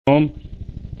home?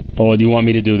 Or do you want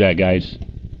me to do that, guys?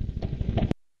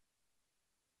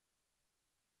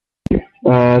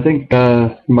 I think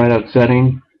you might have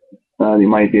setting. You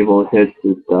might be able to hit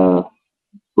the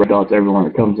red dots everyone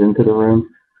that comes into the room.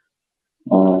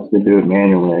 To do it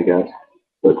manually, I guess.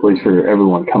 But at least for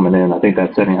everyone coming in, I think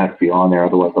that setting has to be on there.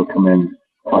 Otherwise, they'll come in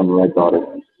on the red dotted.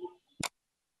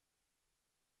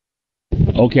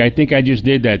 Okay, I think I just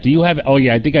did that. Do you have... Oh,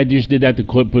 yeah, I think I just did that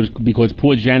because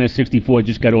poor Janice64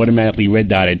 just got automatically red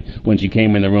dotted when she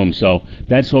came in the room. So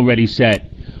that's already set.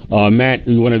 Matt,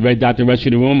 you want to red dot the rest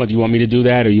of the room, or do you want me to do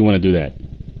that, or you want to do that?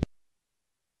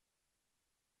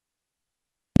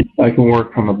 I can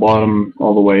work from the bottom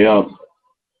all the way up.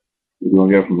 You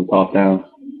want to go from the top down?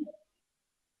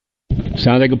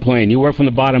 Sounds like a plan. You work from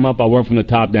the bottom up, I'll work from the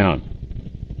top down.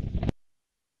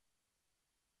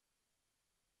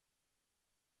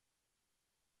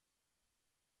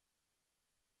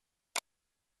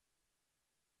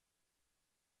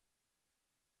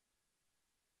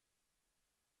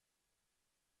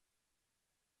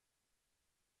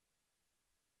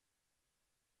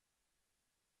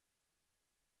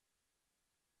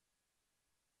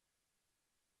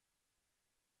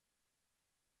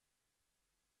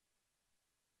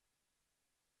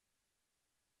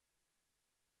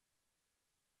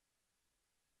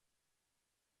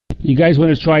 You guys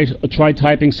want to try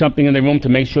typing something in the room to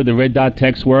make sure the red dot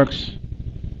text works?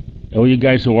 Oh, you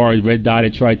guys who are red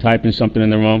dotted, try typing something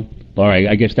in the room. All right,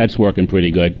 I guess that's working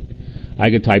pretty good. I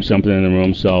could type something in the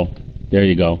room, so there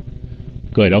you go.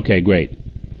 Good. Okay,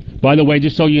 great. By the way,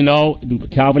 just so you know,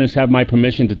 Calvinists have my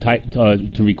permission to type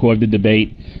to record the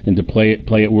debate and to play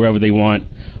it wherever they want.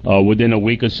 Within a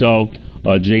week or so,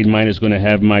 Jade Mine is going to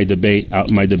have my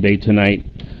debate tonight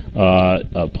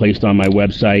placed on my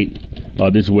website.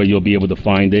 This is where you'll be able to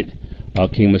find it.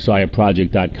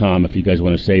 KingMessiahProject.com. If you guys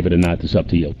want to save it or not, it's up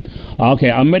to you. Okay,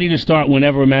 I'm ready to start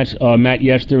whenever Matt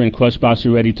Yester and Krustbox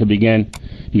are ready to begin.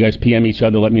 You guys PM each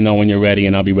other. Let me know when you're ready,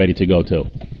 and I'll be ready to go too.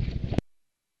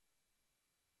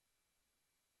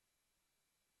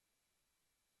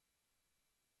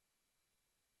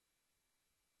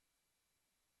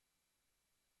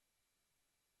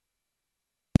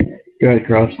 Go ahead,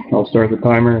 Krust. I'll start the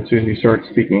timer as soon as you start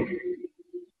speaking.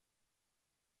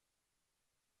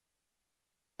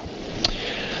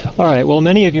 All right. Well,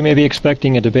 many of you may be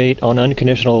expecting a debate on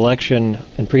unconditional election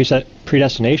and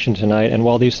predestination tonight, and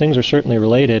while these things are certainly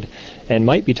related and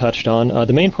might be touched on,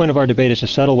 the main point of our debate is to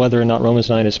settle whether or not Romans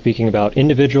 9 is speaking about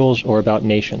individuals or about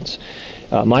nations.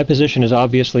 My position is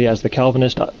obviously, as the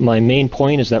Calvinist, my main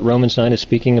point is that Romans 9 is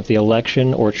speaking of the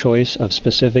election or choice of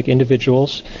specific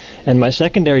individuals. And my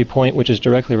secondary point, which is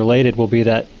directly related, will be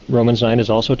that Romans 9 is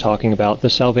also talking about the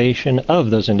salvation of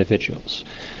those individuals.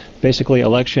 Basically,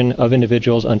 election of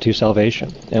individuals unto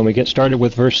salvation. And we get started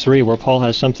with verse 3, where Paul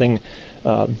has something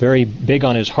very big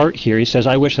on his heart here. He says,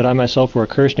 I wish that I myself were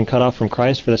accursed and cut off from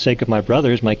Christ for the sake of my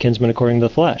brothers, my kinsmen according to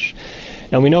the flesh.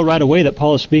 And we know right away that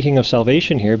Paul is speaking of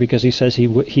salvation here because he says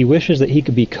he wishes that he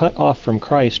could be cut off from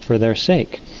Christ for their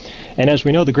sake. And as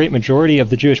we know, the great majority of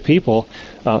the Jewish people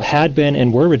had been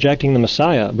and were rejecting the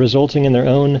Messiah, resulting in their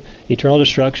own eternal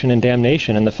destruction and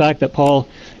damnation. And the fact that Paul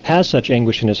has such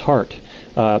anguish in his heart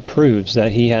proves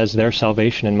that he has their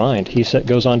salvation in mind. He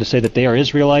goes on to say that they are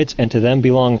Israelites, and to them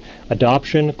belong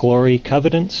adoption, glory,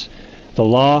 covenants, the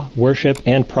law, worship,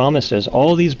 and promises.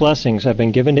 All these blessings have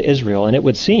been given to Israel, and it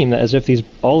would seem that as if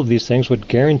all of these things would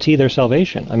guarantee their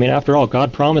salvation. I mean, after all,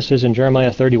 God promises in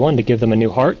Jeremiah 31 to give them a new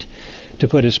heart, to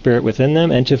put his Spirit within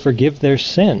them, and to forgive their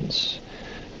sins.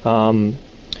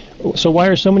 So why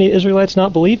are so many Israelites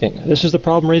not believing? This is the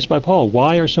problem raised by Paul.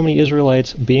 Why are so many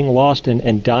Israelites being lost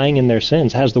and dying in their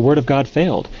sins? Has the Word of God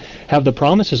failed? Have the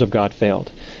promises of God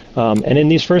failed? And in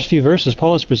these first few verses,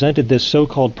 Paul has presented this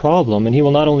so-called problem, and he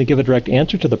will not only give a direct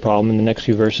answer to the problem in the next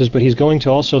few verses, but he's going to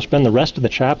also spend the rest of the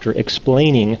chapter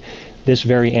explaining this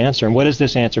very answer. And what is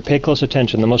this answer? Pay close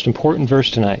attention. The most important verse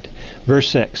tonight. Verse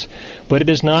 6. But it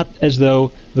is not as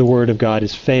though the Word of God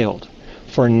has failed.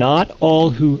 For not all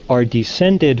who are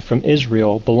descended from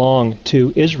Israel belong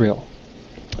to Israel.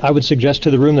 I would suggest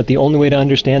to the room that the only way to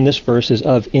understand this verse is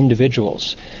of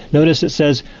individuals. Notice it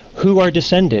says, who are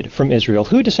descended from Israel.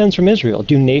 Who descends from Israel?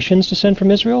 Do nations descend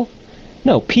from Israel?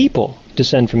 No, people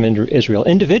descend from Israel,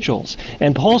 individuals.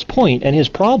 And Paul's point and his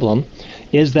problem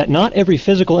is that not every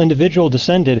physical individual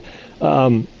descended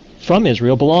from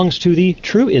Israel belongs to the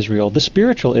true Israel, the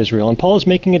spiritual Israel. And Paul is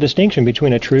making a distinction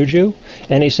between a true Jew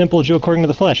and a simple Jew according to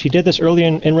the flesh. He did this earlier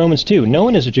in Romans 2. No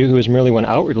one is a Jew who is merely one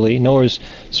outwardly, nor is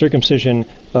circumcision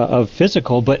of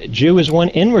physical, but Jew is one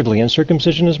inwardly, and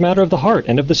circumcision is a matter of the heart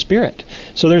and of the spirit.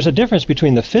 So there's a difference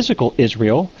between the physical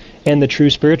Israel and the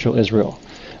true spiritual Israel.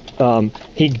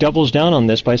 he doubles down on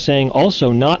this by saying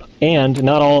also not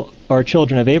all are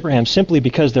children of Abraham simply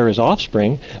because there is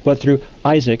offspring, but through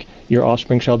Isaac your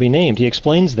offspring shall be named. He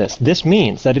explains this. This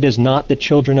means that it is not the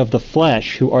children of the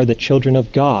flesh who are the children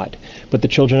of God, but the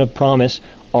children of promise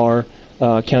are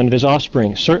counted as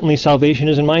offspring. Certainly salvation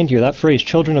is in mind here. That phrase,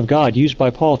 children of God, used by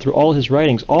Paul through all his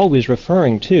writings, always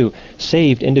referring to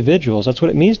saved individuals. That's what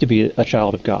it means to be a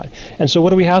child of God. And so what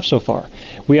do we have so far?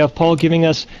 We have Paul giving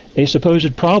us a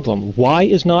supposed problem. Why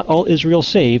is not all Israel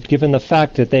saved, given the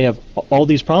fact that they have all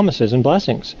these promises and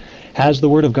blessings? Has the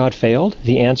word of God failed?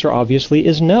 The answer obviously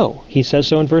is no. He says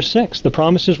so in verse 6. The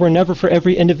promises were never for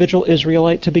every individual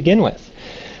Israelite to begin with.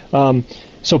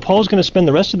 So Paul's going to spend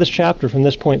the rest of this chapter from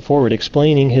this point forward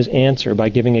explaining his answer by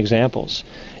giving examples.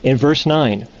 In verse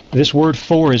 9, this word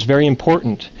for is very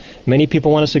important. Many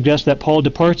people want to suggest that Paul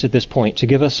departs at this point to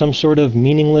give us some sort of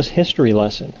meaningless history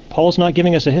lesson. Paul's not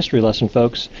giving us a history lesson,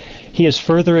 folks. He is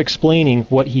further explaining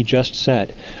what he just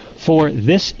said. For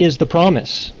this is the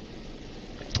promise.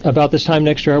 About this time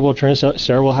next year I will return,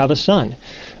 Sarah will have a son.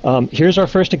 Here's our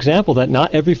first example that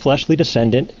not every fleshly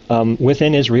descendant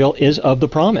within Israel is of the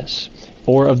promise,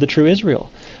 or of the true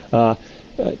Israel.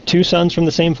 Two sons from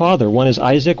the same father. One is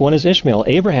Isaac, one is Ishmael.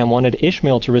 Abraham wanted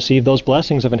Ishmael to receive those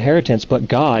blessings of inheritance, but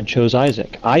God chose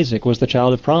Isaac. Isaac was the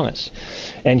child of promise.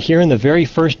 And here in the very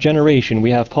first generation,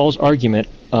 we have Paul's argument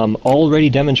already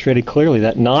demonstrated clearly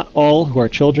that not all who are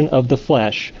children of the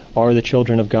flesh are the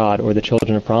children of God or the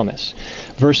children of promise.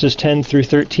 Verses 10 through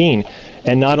 13.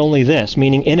 And not only this,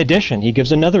 meaning in addition, he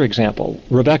gives another example.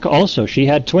 Rebekah also, she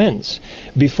had twins.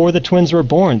 Before the twins were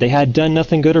born, they had done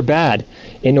nothing good or bad,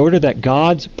 in order that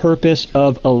God's purpose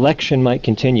of election might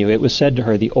continue. It was said to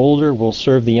her, the older will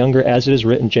serve the younger, as it is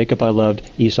written, Jacob I loved,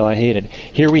 Esau I hated.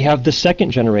 Here we have the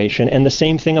second generation, and the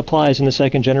same thing applies in the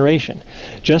second generation.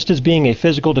 Just as being a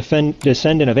physical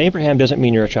descendant of Abraham doesn't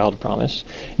mean you're a child of promise,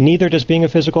 neither does being a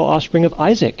physical offspring of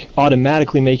Isaac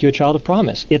automatically make you a child of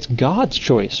promise. It's God's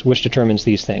choice which determines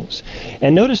these things.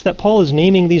 And notice that Paul is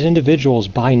naming these individuals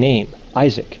by name: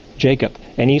 Isaac, Jacob,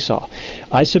 and Esau.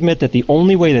 I submit that the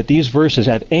only way that these verses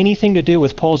have anything to do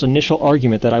with Paul's initial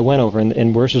argument that I went over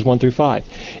in verses 1 through 5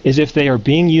 is if they are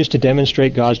being used to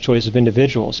demonstrate God's choice of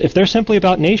individuals. If they're simply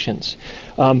about nations,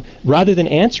 rather than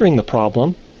answering the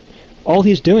problem, all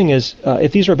he's doing is,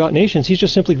 if these are about nations, he's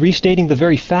just simply restating the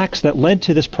very facts that led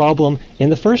to this problem in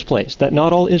the first place, that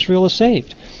not all Israel is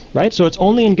saved. Right? So it's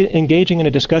only engaging in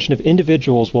a discussion of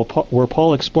individuals where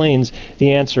Paul explains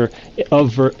the answer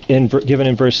given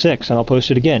in verse 6, and I'll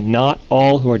post it again. Not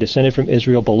all who are descended from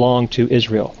Israel belong to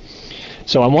Israel.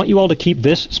 So I want you all to keep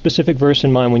this specific verse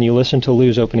in mind when you listen to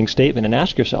Lou's opening statement and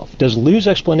ask yourself, does Lou's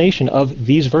explanation of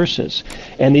these verses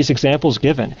and these examples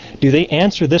given, do they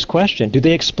answer this question? Do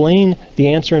they explain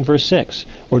the answer in verse 6?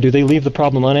 Or do they leave the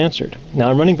problem unanswered? Now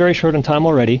I'm running very short on time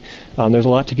already. There's a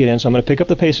lot to get in, so I'm going to pick up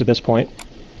the pace at this point.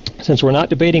 Since we're not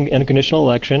debating unconditional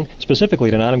election specifically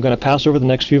tonight, I'm going to pass over the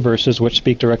next few verses which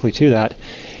speak directly to that.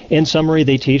 In summary,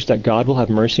 they teach that God will have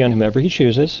mercy on whomever he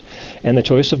chooses, and the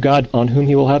choice of God on whom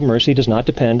he will have mercy does not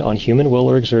depend on human will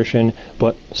or exertion,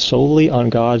 but solely on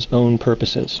God's own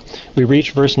purposes. We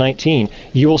reach verse 19.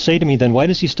 You will say to me, then why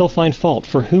does he still find fault?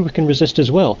 For who can resist his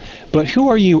will? But who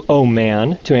are you, O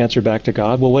man, to answer back to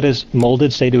God? Well, what does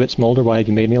molded say to its molder? Why have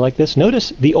you made me like this?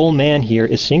 Notice the old man here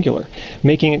is singular,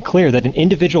 making it clear that an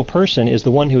individual person is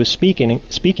the one who is speaking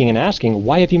and asking,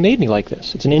 why have you made me like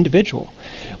this? It's an individual.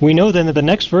 We know then that the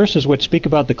next verses which speak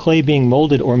about the clay being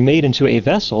molded or made into a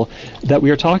vessel, that we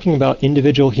are talking about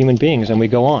individual human beings, and we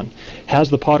go on. Has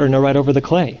the potter no right over the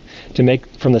clay to make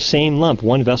from the same lump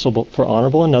one vessel for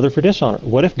honorable, another for dishonor?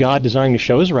 What if God, desiring to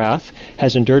show his wrath,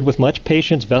 has endured with much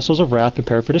patience vessels of wrath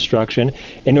prepared for destruction,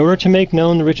 in order to make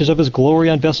known the riches of his glory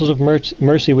on vessels of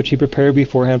mercy which he prepared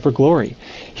beforehand for glory?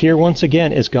 Here once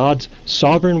again is God's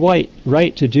sovereign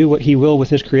right to do what he will with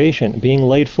his creation being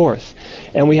laid forth.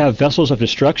 And we have vessels of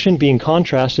destruction being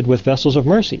contrasted with vessels of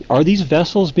mercy. Are these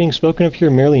vessels being spoken of here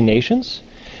merely nations?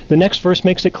 The next verse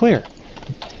makes it clear.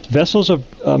 Vessels of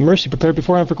mercy prepared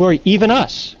beforehand for glory, even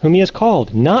us, whom he has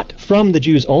called, not from the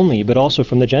Jews only, but also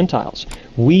from the Gentiles.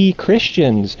 We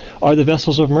Christians are the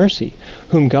vessels of mercy,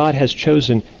 whom God has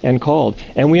chosen and called.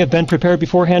 And we have been prepared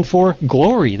beforehand for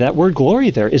glory. That word glory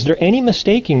there. Is there any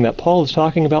mistaking that Paul is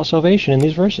talking about salvation in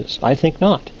these verses? I think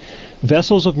not.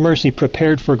 Vessels of mercy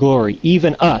prepared for glory,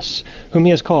 even us, whom he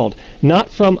has called,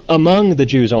 not from among the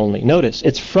Jews only. Notice,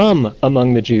 it's from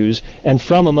among the Jews and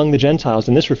from among the Gentiles,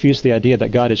 and this refutes the idea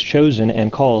that God has chosen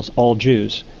and calls all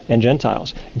Jews and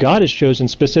Gentiles. God has chosen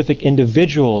specific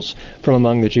individuals from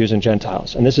among the Jews and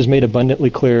Gentiles, and this is made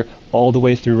abundantly clear all the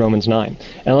way through Romans 9.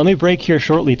 And let me break here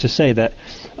shortly to say that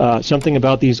something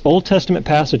about these Old Testament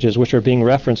passages which are being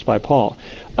referenced by Paul.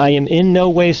 I am in no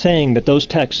way saying that those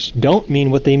texts don't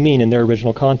mean what they mean in their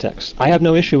original context. I have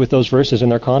no issue with those verses in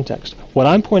their context. What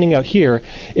I'm pointing out here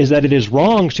is that it is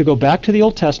wrong to go back to the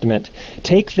Old Testament,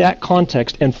 take that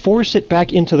context, and force it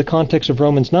back into the context of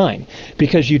Romans 9,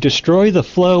 because you destroy the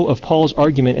flow of Paul's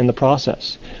argument in the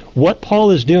process. What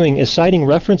Paul is doing is citing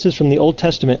references from the Old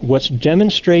Testament which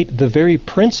demonstrate the very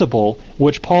principle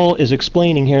which Paul is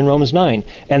explaining here in Romans 9,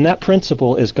 and that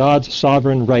principle is God's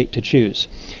sovereign right to choose.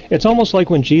 It's almost like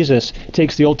when Jesus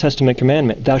takes the Old Testament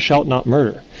commandment, thou shalt not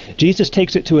murder. Jesus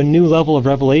takes it to a new level of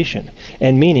revelation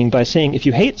and meaning by saying if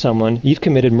you hate someone, you've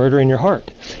committed murder in your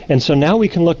heart. And so now we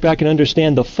can look back and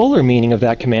understand the fuller meaning of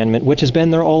that commandment, which has been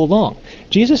there all along.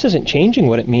 Jesus isn't changing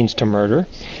what it means to murder.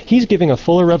 He's giving a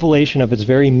fuller revelation of its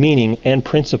very meaning and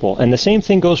principle. And the same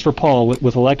thing goes for Paul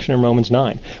with election in Romans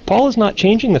 9. Paul is not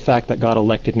changing the fact that God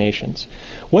elected nations.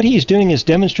 What he's doing is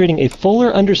demonstrating a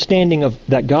fuller understanding of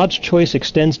that God's choice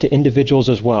extends to individuals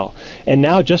as well. And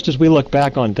now, just as we look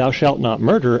back on thou shalt not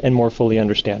murder and more fully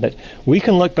understand it, we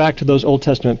can look back to those Old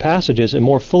Testament passages and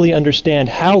more fully understand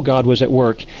how God was at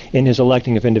work in his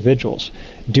electing of individuals.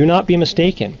 Do not be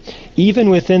mistaken. Even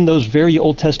within those very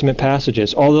Old Testament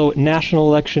passages, although national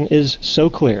election is so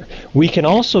clear, we can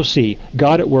also see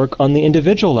God at work on the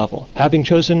individual level, having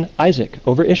chosen Isaac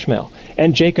over Ishmael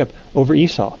and Jacob over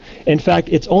Esau. In fact,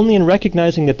 it's only in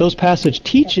recognizing that those passages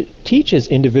teaches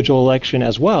individual election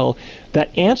as well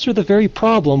that answer the very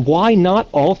problem why not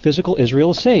all physical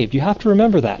Israel is saved. You have to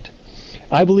remember that.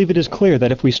 I believe it is clear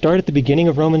that if we start at the beginning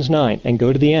of Romans 9 and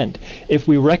go to the end, if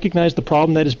we recognize the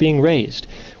problem that is being raised,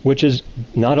 which is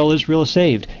not all Israel is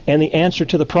saved, and the answer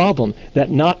to the problem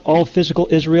that not all physical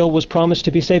Israel was promised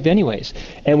to be saved anyways,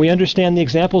 and we understand the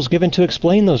examples given to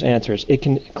explain those answers, it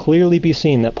can clearly be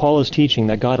seen that Paul is teaching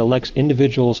that God elects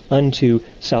individuals unto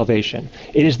salvation.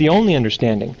 It is the only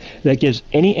understanding that gives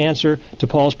any answer to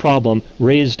Paul's problem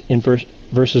raised in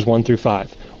verses 1 through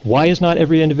 5. Why is not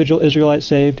every individual Israelite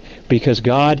saved? Because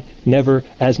God never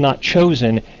has not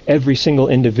chosen every single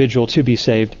individual to be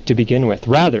saved to begin with.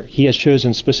 Rather, he has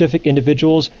chosen specific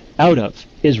individuals out of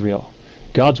Israel.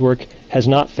 God's work has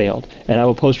not failed. And I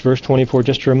will post verse 24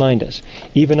 just to remind us.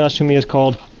 Even us whom he has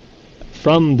called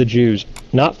from the Jews,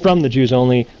 not from the Jews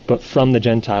only, but from the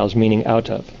Gentiles, meaning out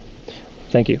of.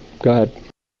 Thank you. Go ahead.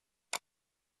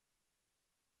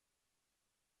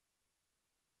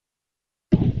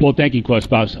 Well, thank you,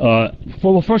 Krustbox.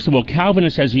 Well, first of all,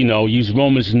 Calvinists, as you know, use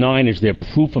Romans 9 as their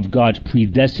proof of God's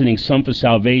predestining some for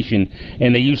salvation,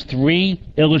 and they use 3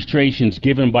 illustrations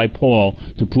given by Paul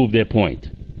to prove their point.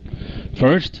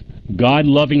 First, God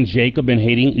loving Jacob and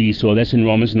hating Esau. That's in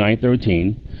Romans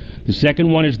 9:13. The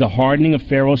second one is the hardening of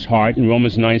Pharaoh's heart in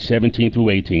Romans 9:17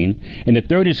 through 18. And the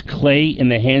third is clay in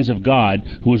the hands of God,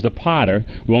 who is the potter,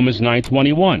 Romans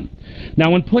 9:21.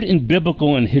 Now, when put in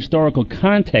biblical and historical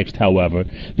context, however,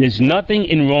 there's nothing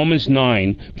in Romans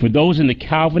 9 for those in the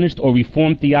Calvinist or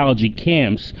Reformed theology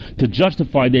camps to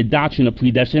justify their doctrine of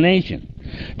predestination.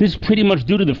 This is pretty much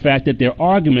due to the fact that their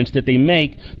arguments that they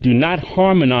make do not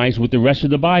harmonize with the rest of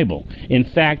the Bible. In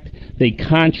fact, they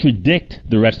contradict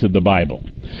the rest of the Bible.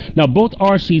 Now, both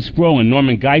R.C. Sproul and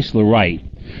Norman Geisler write,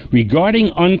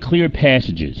 regarding unclear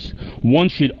passages, one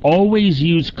should always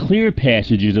use clear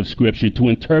passages of Scripture to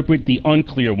interpret the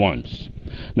unclear ones.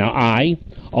 Now, I,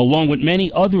 along with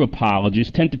many other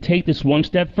apologists, tend to take this one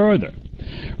step further.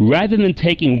 Rather than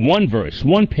taking one verse,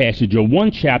 one passage, or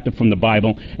one chapter from the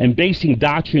Bible and basing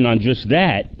doctrine on just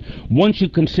that, one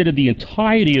should consider the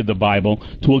entirety of the Bible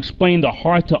to explain the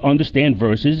hard-to-understand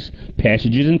verses,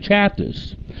 passages, and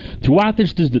chapters. Throughout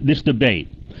this debate,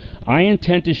 I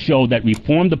intend to show that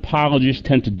Reformed apologists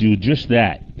tend to do just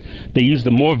that. They use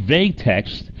the more vague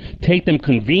texts, take them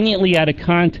conveniently out of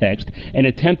context, and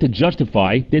attempt to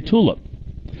justify their tulip.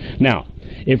 Now,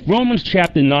 if Romans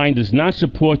chapter 9 does not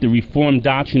support the Reformed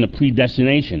doctrine of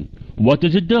predestination, what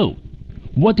does it do?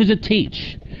 What does it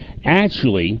teach?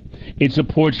 Actually, it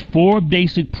supports 4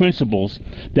 basic principles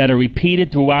that are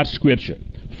repeated throughout Scripture.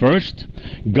 First,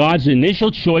 God's initial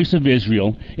choice of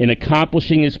Israel in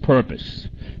accomplishing his purpose.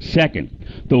 Second,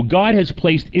 though God has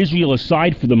placed Israel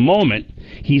aside for the moment,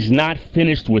 he's not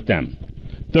finished with them.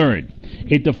 Third,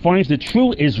 it defines the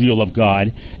true Israel of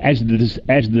God as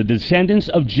the descendants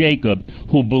of Jacob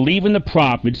who believe in the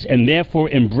prophets and therefore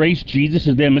embrace Jesus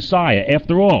as their Messiah.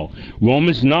 After all,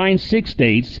 Romans 9:6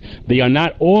 states, they are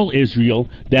not all Israel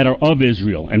that are of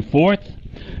Israel. And fourth,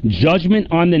 Judgment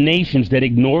on the nations that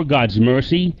ignore God's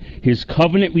mercy, his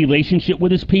covenant relationship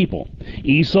with his people.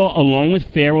 Esau, along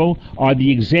with Pharaoh, are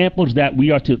the examples that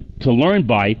we are to learn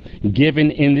by,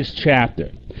 given in this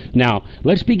chapter. Now,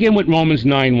 let's begin with Romans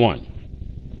 9:1.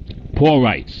 Paul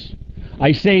writes,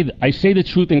 I say the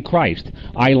truth in Christ,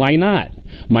 I lie not.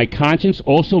 My conscience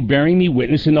also bearing me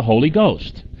witness in the Holy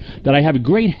Ghost, that I have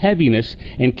great heaviness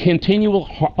and continual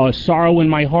sorrow in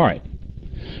my heart.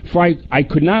 For I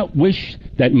could wish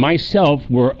that myself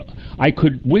were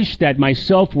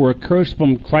accursed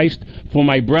from Christ for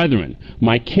my brethren,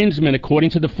 my kinsmen according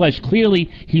to the flesh.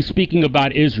 Clearly, he's speaking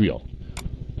about Israel.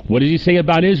 What does he say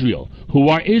about Israel? Who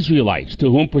are Israelites, to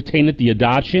whom pertaineth the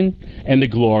adoption, and the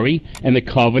glory, and the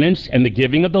covenants, and the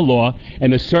giving of the law,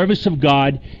 and the service of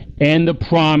God, and the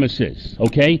promises.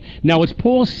 Okay? Now, is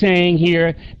Paul saying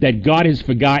here that God has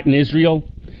forgotten Israel?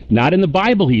 Not in the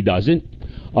Bible, he doesn't.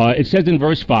 It says in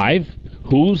verse 5,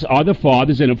 whose are the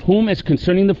fathers, and of whom as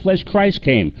concerning the flesh Christ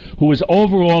came, who is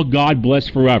over all God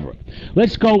blessed forever.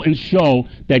 Let's go and show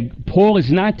that Paul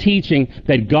is not teaching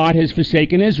that God has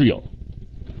forsaken Israel.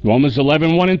 Romans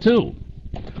 11:1 and 2.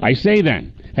 I say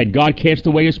then, had God cast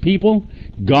away his people?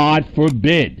 God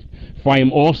forbid. For I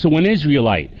am also an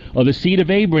Israelite, of the seed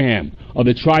of Abraham, of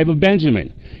the tribe of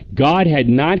Benjamin. God had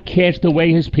not cast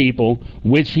away his people,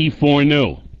 which he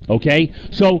foreknew. Okay?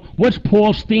 So, what's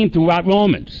Paul's theme throughout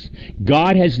Romans?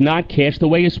 God has not cast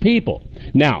away his people.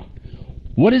 Now,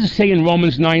 what does it say in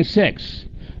Romans 9:6?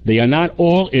 They are not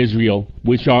all Israel,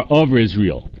 which are of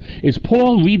Israel. Is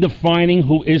Paul redefining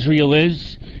who Israel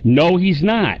is? No, he's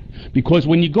not. Because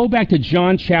when you go back to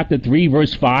John chapter 3,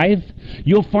 verse 5,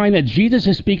 you'll find that Jesus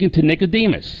is speaking to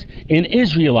Nicodemus, an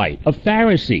Israelite, a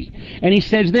Pharisee. And he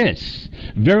says this,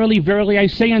 Verily, verily, I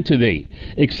say unto thee,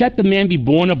 except the man be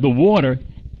born of the water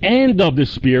and of the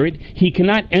Spirit, he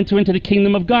cannot enter into the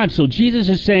kingdom of God. So Jesus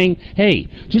is saying, hey,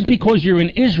 just because you're an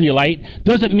Israelite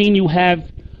doesn't mean you have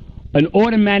an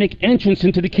automatic entrance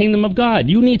into the kingdom of God.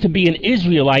 You need to be an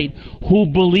Israelite who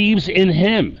believes in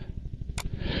him.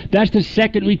 That's the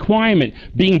second requirement.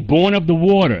 Being born of the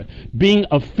water, being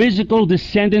a physical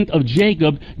descendant of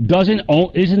Jacob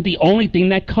isn't the only thing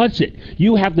that cuts it.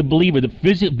 You have to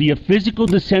be a physical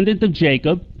descendant of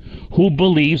Jacob who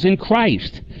believes in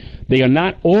Christ. They are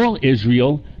not all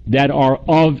Israel that are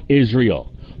of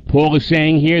Israel. Paul is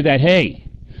saying here that, hey,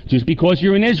 just because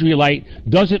you're an Israelite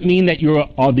doesn't mean that you're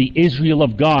the Israel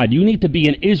of God. You need to be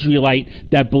an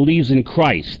Israelite that believes in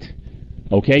Christ.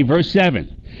 Okay, verse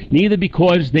 7. Neither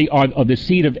because they are of the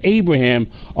seed of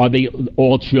Abraham are they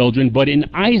all children, but in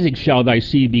Isaac shall thy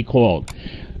seed be called.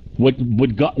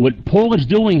 What Paul is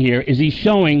doing here is he's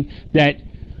showing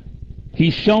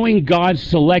God's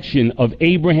selection of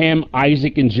Abraham,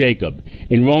 Isaac, and Jacob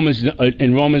in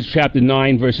Romans chapter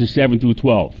 9, verses 7 through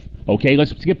 12. Okay,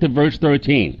 let's skip to verse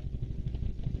 13.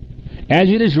 As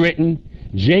it is written,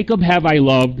 Jacob have I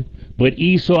loved, but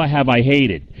Esau have I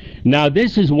hated. Now,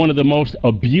 this is one of the most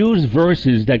abused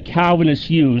verses that Calvinists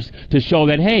use to show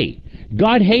that, hey,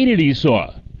 God hated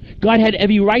Esau. God had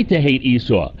every right to hate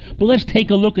Esau. But let's take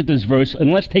a look at this verse,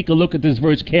 and let's take a look at this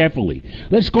verse carefully.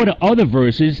 Let's go to other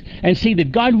verses and see,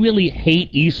 did God really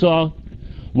hate Esau?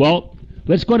 Well,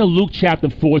 let's go to Luke chapter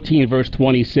 14, verse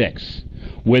 26,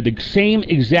 where the same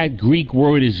exact Greek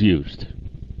word is used.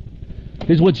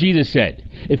 This is what Jesus said.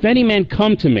 If any man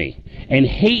come to me and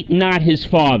hate not his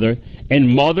father and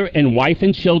mother and wife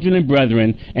and children and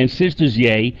brethren and sisters,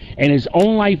 yea, and his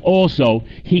own life also,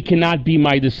 he cannot be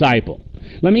my disciple.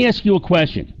 Let me ask you a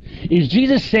question. Is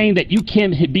Jesus saying that you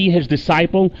can't be his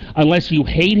disciple unless you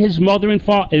hate his mother and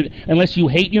unless you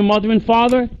hate your mother and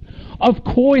father? Of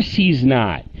course he's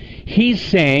not. He's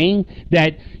saying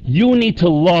that you need to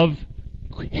love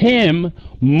him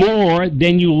more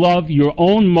than you love your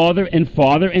own mother and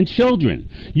father and children.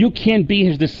 You can't be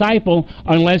his disciple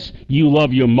unless you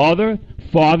love your mother,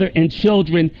 father, and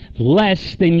children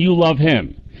less than you love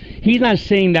him. He's not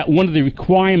saying that one of the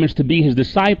requirements to be his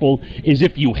disciple is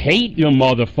if you hate your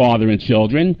mother, father, and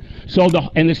children.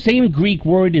 And the same Greek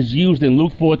word is used in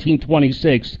Luke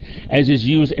 14:26 as is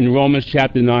used in Romans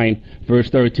chapter 9, verse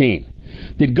 13.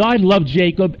 Did God love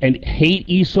Jacob and hate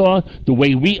Esau the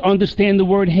way we understand the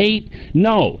word hate?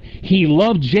 No. He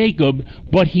loved Jacob,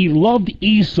 but he loved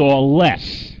Esau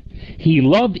less. He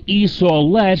loved Esau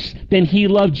less than he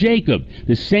loved Jacob.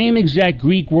 The same exact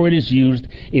Greek word is used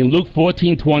in Luke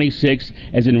 14:26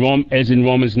 as in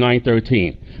Romans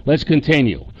 9:13. Let's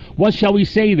continue. What shall we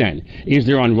say then? Is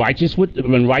there unrighteousness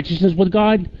with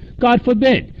God? God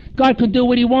forbid. God could do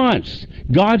what he wants.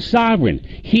 God's sovereign.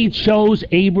 He chose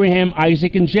Abraham,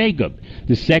 Isaac, and Jacob.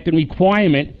 The second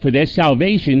requirement for their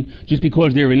salvation, just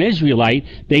because they're an Israelite,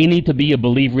 they need to be a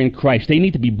believer in Christ. They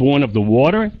need to be born of the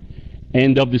water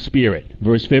and of the Spirit.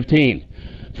 Verse 15.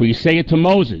 For he saith to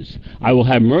Moses, I will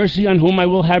have mercy on whom I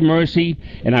will have mercy,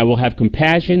 and I will have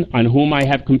compassion on whom I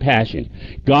have compassion.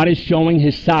 God is showing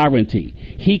his sovereignty.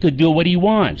 He could do what he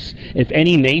wants. If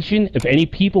any nation, if any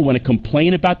people want to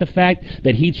complain about the fact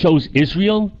that he chose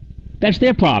Israel, that's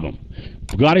their problem.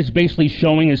 God is basically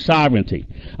showing his sovereignty.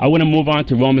 I want to move on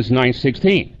to Romans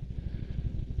 9:16.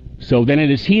 So then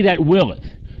it is he that willeth,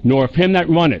 nor of him that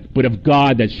runneth, but of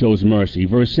God that shows mercy.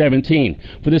 Verse 17.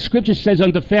 For the scripture says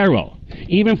unto Pharaoh,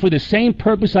 even for the same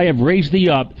purpose I have raised thee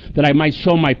up, that I might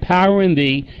show my power in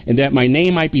thee, and that my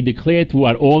name might be declared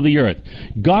throughout all the earth.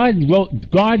 God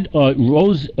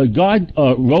rose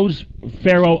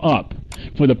Pharaoh up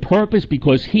for the purpose,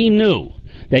 because he knew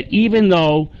that even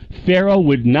though Pharaoh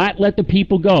would not let the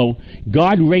people go,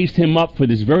 God raised him up for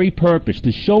this very purpose,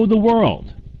 to show the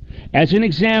world, as an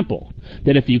example,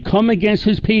 that if you come against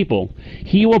his people,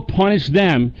 he will punish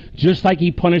them just like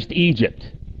he punished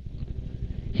Egypt.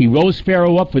 He rose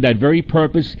Pharaoh up for that very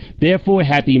purpose. Therefore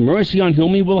hath he mercy on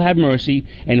whom he will have mercy,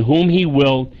 and whom he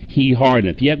will he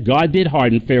hardeneth. Yet God did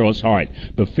harden Pharaoh's heart,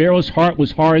 but Pharaoh's heart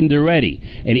was hardened already.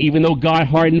 And even though God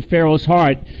hardened Pharaoh's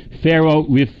heart, Pharaoh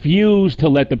refused to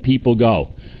let the people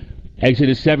go.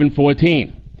 Exodus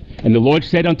 7:14. And the Lord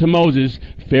said unto Moses,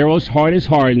 Pharaoh's heart is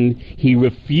hardened. He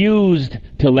refused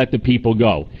to let the people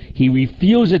go. He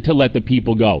refused to let the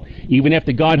people go. Even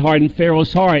after God hardened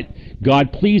Pharaoh's heart,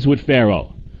 God pleased with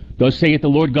Pharaoh. Thus saith the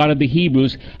Lord God of the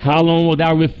Hebrews, how long wilt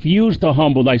thou refuse to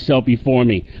humble thyself before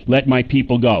me? Let my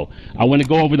people go. I want to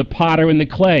go over the potter and the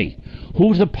clay.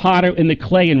 Who's the potter and the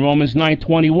clay in Romans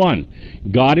 9:21?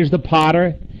 God is the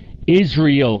potter.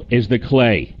 Israel is the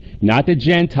clay. Not the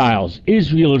Gentiles.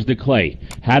 Israel is the clay.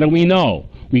 How do we know?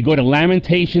 We go to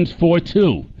Lamentations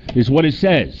 4:2. This is what it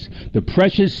says. The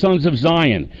precious sons of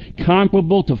Zion,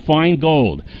 comparable to fine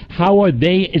gold, how are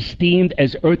they esteemed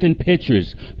as earthen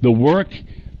pitchers, the work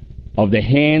of the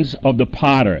hands of the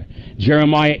potter.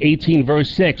 Jeremiah 18 verse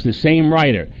 6, the same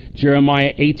writer.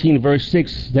 Jeremiah 18 verse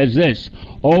 6 says this,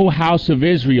 O house of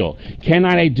Israel,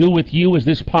 cannot I do with you as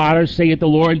this potter, saith the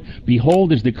Lord?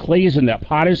 Behold, as the clay is in the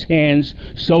potter's hands,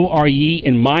 so are ye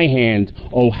in my hand,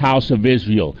 O house of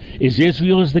Israel. Is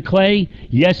Israel as the clay?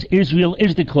 Yes, Israel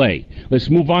is the clay. Let's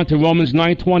move on to Romans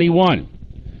 9:21.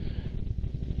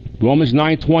 Romans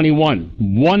 9:21.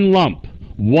 One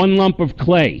lump of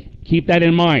clay. Keep that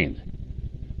in mind.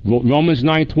 Romans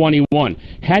 9:21.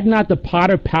 Had not the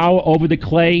potter power over the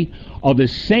clay of the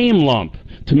same lump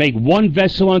to make one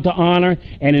vessel unto honor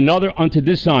and another unto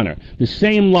dishonor? The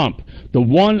same lump. The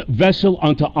one vessel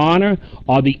unto honor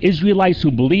are the Israelites who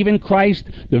believe in Christ.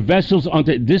 The vessels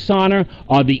unto dishonor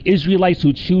are the Israelites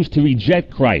who choose to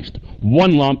reject Christ.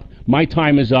 One lump. My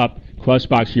time is up.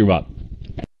 Krustbox, you're up.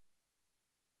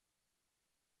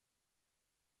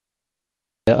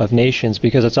 Of nations,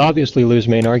 because it's obviously Lou's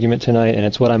main argument tonight, and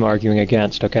it's what I'm arguing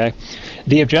against, okay?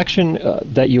 The objection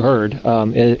that you heard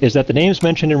is that the names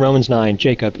mentioned in Romans 9,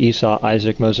 Jacob, Esau,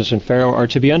 Isaac, Moses, and Pharaoh, are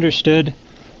to be understood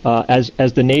as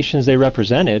the nations they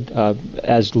represented,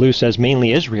 as Lou says,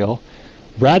 mainly Israel,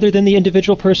 rather than the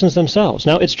individual persons themselves.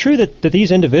 Now, it's true that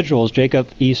these individuals, Jacob,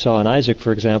 Esau, and Isaac,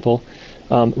 for example,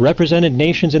 represented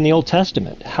nations in the Old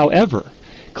Testament. However,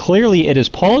 clearly, it is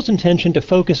Paul's intention to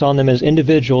focus on them as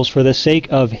individuals for the sake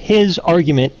of his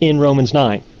argument in Romans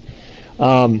 9,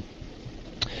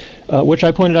 which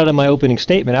I pointed out in my opening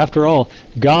statement. After all,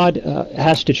 God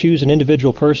has to choose an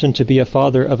individual person to be a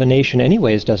father of a nation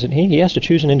anyways, doesn't he? He has to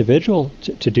choose an individual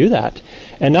to do that.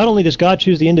 And not only does God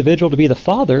choose the individual to be the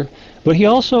father, but he's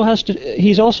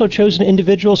also chosen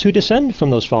individuals who descend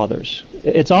from those fathers.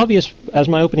 It's obvious, as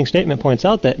my opening statement points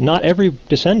out, that not every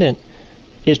descendant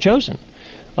is chosen.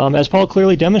 As Paul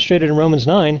clearly demonstrated in Romans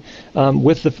 9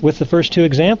 with the first two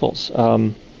examples.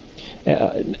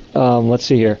 Let's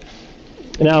see here.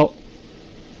 Now,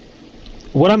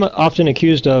 what I'm often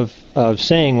accused of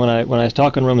saying when I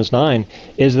talk on Romans 9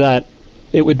 is that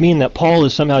it would mean that Paul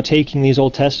is somehow taking these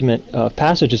Old Testament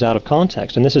passages out of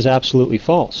context, and this is absolutely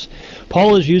false.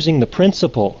 Paul is using the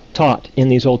principle taught in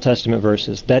these Old Testament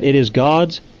verses, that it is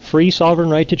God's free sovereign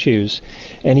right to choose,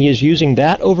 and he is using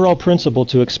that overall principle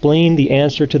to explain the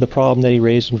answer to the problem that he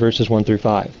raised in verses 1 through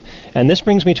 5. And this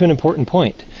brings me to an important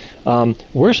point.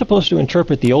 We're supposed to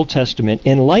interpret the Old Testament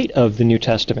in light of the New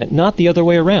Testament, not the other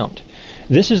way around.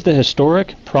 This is the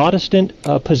historic Protestant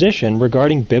position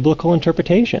regarding biblical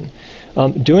interpretation.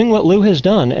 Doing what Lou has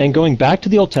done and going back to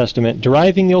the Old Testament,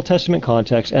 deriving the Old Testament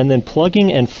context, and then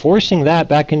plugging and forcing that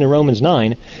back into Romans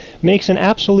 9 makes an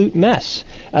absolute mess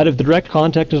out of the direct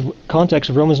context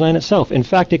of Romans 9 itself. In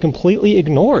fact, it completely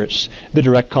ignores the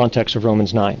direct context of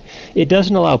Romans 9. It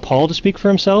doesn't allow Paul to speak for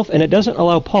himself, and it doesn't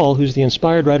allow Paul, who's the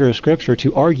inspired writer of Scripture,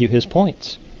 to argue his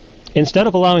points. Instead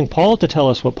of allowing Paul to tell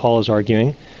us what Paul is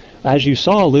arguing, as you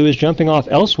saw, Lou is jumping off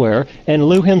elsewhere, and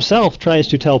Lou himself tries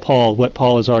to tell Paul what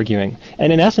Paul is arguing.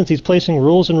 And in essence, he's placing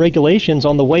rules and regulations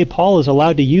on the way Paul is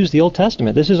allowed to use the Old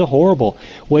Testament. This is a horrible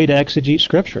way to exegete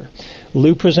Scripture.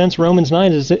 Lou presents Romans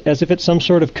 9 as if it's some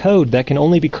sort of code that can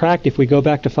only be cracked if we go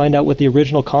back to find out what the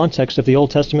original context of the Old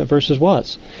Testament verses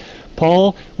was.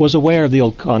 Paul was aware of the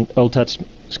Old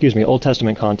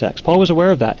Testament context. Paul was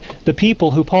aware of that. The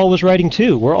people who Paul was writing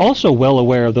to were also well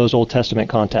aware of those Old Testament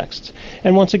contexts.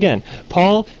 And once again,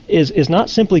 Paul is not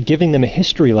simply giving them a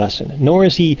history lesson, nor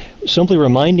is he simply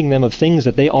reminding them of things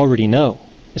that they already know.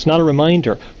 It's not a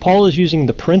reminder. Paul is using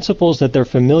the principles that they're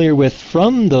familiar with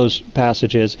from those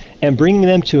passages and bringing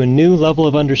them to a new level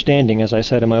of understanding, as I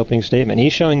said in my opening statement.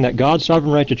 He's showing that God's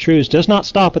sovereign right to choose does not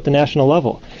stop at the national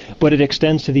level, but it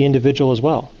extends to the individual as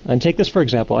well. And take this for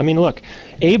example. I mean, look,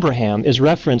 Abraham is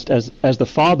referenced as the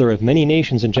father of many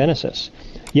nations in Genesis.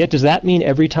 Yet does that mean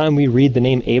every time we read the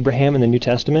name Abraham in the New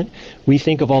Testament, we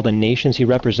think of all the nations he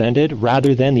represented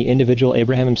rather than the individual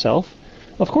Abraham himself?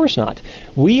 Of course not.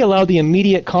 We allow the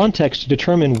immediate context to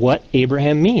determine what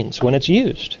Abraham means when it's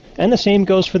used. And the same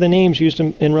goes for the names used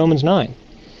in Romans 9.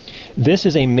 This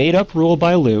is a made-up rule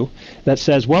by Lou that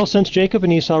says, well, since Jacob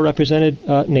and Esau represented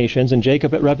nations and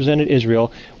Jacob represented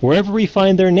Israel, wherever we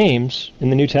find their names in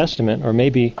the New Testament, or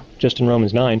maybe just in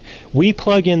Romans 9, we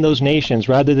plug in those nations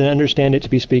rather than understand it to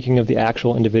be speaking of the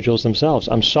actual individuals themselves.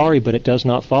 I'm sorry, but it does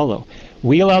not follow.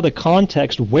 We allow the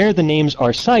context where the names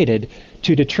are cited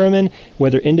to determine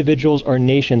whether individuals or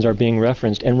nations are being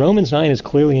referenced. And Romans 9 is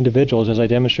clearly individuals, as I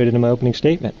demonstrated in my opening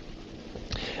statement.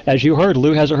 As you heard,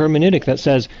 Lou has a hermeneutic that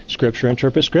says, Scripture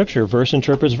interprets Scripture, verse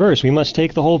interprets verse. We must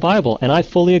take the whole Bible, and I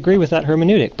fully agree with that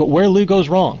hermeneutic. But where Lou goes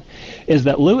wrong is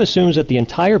that Lou assumes that the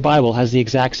entire Bible has the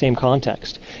exact same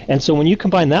context. And so when you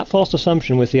combine that false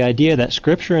assumption with the idea that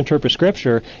Scripture interprets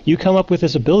Scripture, you come up with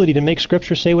this ability to make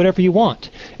Scripture say whatever you want.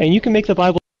 And you can make the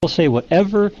Bible say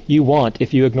whatever you want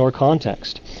if you ignore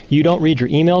context. You don't read your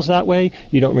emails that way,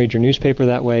 you don't read your newspaper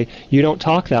that way, you don't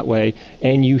talk that way,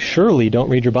 and you surely don't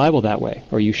read your Bible that way,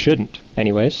 or you shouldn't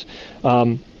anyways.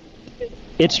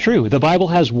 It's true, the Bible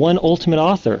has one ultimate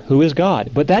author, who is God,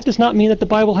 but that does not mean that the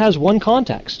Bible has one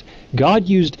context. God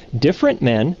used different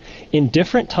men in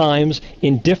different times,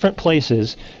 in different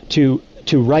places to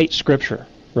write Scripture,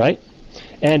 right?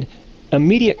 And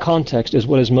immediate context is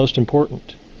what is most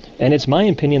important. And it's my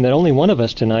opinion that only one of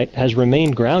us tonight has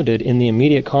remained grounded in the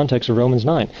immediate context of Romans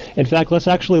 9. In fact, let's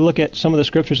actually look at some of the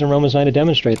scriptures in Romans 9 to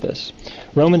demonstrate this.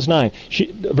 Romans 9,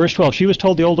 verse 12, she was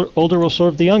told the older will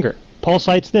serve the younger. Paul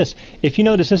cites this. If you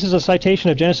notice, this is a citation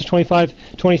of Genesis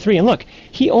 25:23. And look,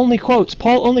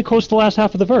 Paul only quotes the last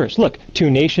half of the verse. Look,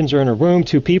 two nations are in a room,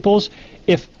 two peoples.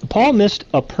 If Paul missed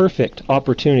a perfect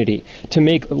opportunity to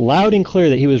make loud and clear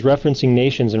that he was referencing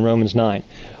nations in Romans 9,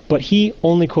 but he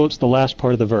only quotes the last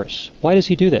part of the verse. Why does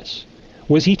he do this?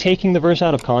 Was he taking the verse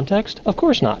out of context? Of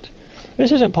course not.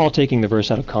 This isn't Paul taking the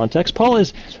verse out of context. Paul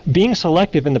is being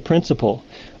selective in the principle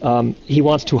he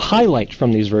wants to highlight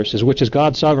from these verses, which is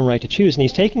God's sovereign right to choose, and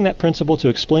he's taking that principle to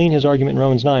explain his argument in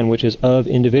Romans 9, which is of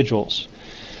individuals.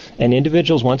 And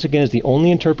individuals, once again, is the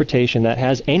only interpretation that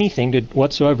has anything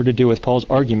whatsoever to do with Paul's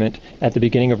argument at the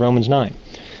beginning of Romans 9.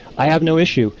 I have no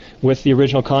issue with the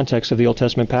original context of the Old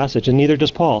Testament passage, and neither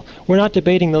does Paul. We're not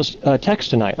debating those texts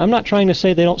tonight. I'm not trying to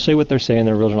say they don't say what they're saying in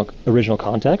their original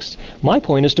context. My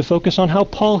point is to focus on how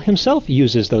Paul himself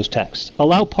uses those texts.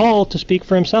 Allow Paul to speak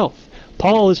for himself.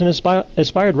 Paul is an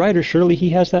inspired writer. Surely he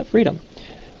has that freedom.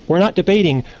 We're not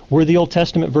debating were the Old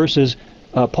Testament verses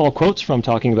Paul quotes from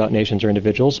talking about nations or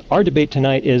individuals. Our debate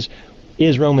tonight is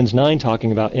Romans 9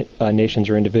 talking about nations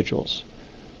or individuals?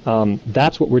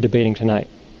 That's what we're debating tonight.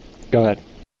 Go ahead.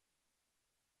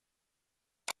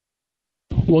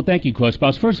 Well, thank you,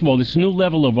 Krustbox. First of all, this new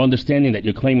level of understanding that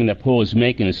you're claiming that Paul is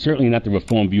making is certainly not the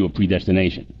Reformed view of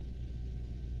predestination.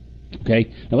 Okay?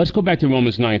 Now let's go back to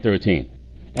Romans 9:13.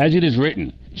 As it is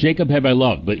written, Jacob have I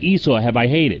loved, but Esau have I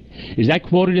hated. Is that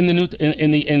quoted in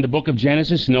the book of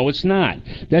Genesis? No, it's not.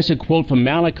 That's a quote from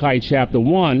Malachi chapter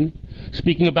 1,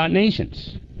 speaking about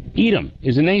nations. Edom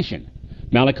is a nation.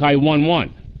 Malachi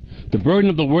 1:1. The burden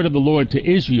of the word of the Lord to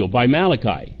Israel by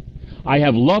Malachi. I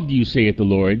have loved you, saith the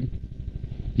Lord.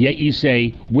 Yet ye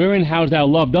say, wherein hast thou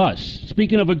loved us?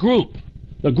 Speaking of a group.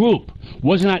 The group.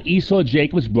 Was not Esau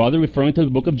Jacob's brother, referring to the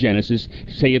book of Genesis,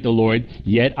 saith the Lord,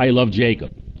 yet I love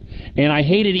Jacob. And I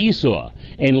hated Esau,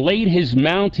 and laid his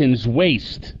mountains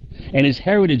waste, and his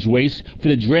heritage waste for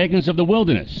the dragons of the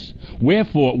wilderness.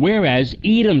 Wherefore, whereas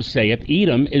Edom saith,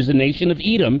 Edom is the nation of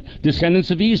Edom,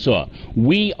 descendants of Esau,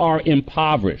 we are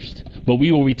impoverished, but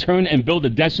we will return and build the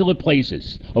desolate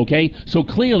places. Okay? So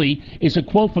clearly, it's a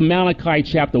quote from Malachi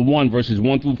chapter 1, verses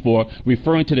 1 through 4,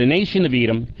 referring to the nation of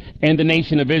Edom and the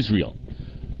nation of Israel.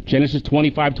 Genesis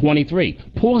 25:23.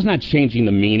 Paul's not changing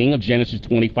the meaning of Genesis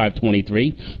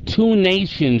 25:23. Two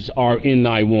nations are in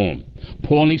thy womb.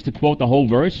 Paul needs to quote the whole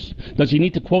verse? Does he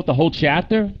need to quote the whole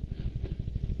chapter?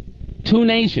 Two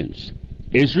nations,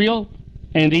 Israel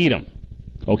and Edom.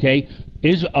 Okay?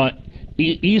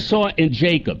 Esau and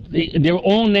Jacob. They're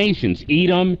all nations.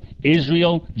 Edom,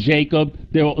 Israel, Jacob.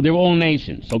 They're all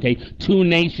nations. Okay? Two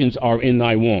nations are in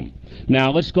thy womb.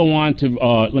 Now let's go on to.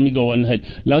 Let me go on ahead.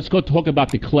 Let's go talk about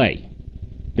the clay.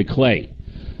 The clay.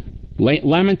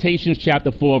 Lamentations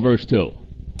chapter 4, verse 2.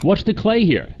 What's the clay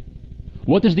here?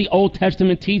 What does the Old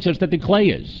Testament teach us that the clay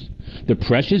is? The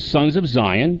precious sons of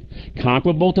Zion,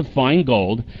 comparable to fine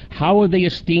gold, how are they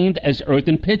esteemed as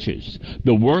earthen pitchers,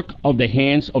 the work of the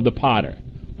hands of the potter?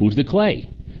 Who's the clay?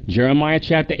 Jeremiah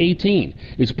chapter 18.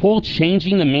 Is Paul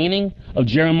changing the meaning of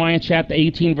Jeremiah chapter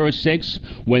 18, verse 6,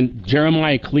 when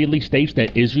Jeremiah clearly states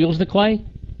that Israel's the clay?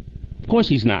 Of course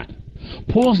he's not.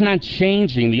 Paul's not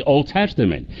changing the Old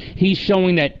Testament. He's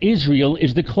showing that Israel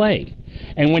is the clay.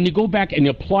 And when you go back and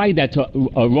you apply that to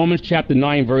Romans chapter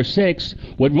 9, verse 6,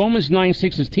 what Romans 9,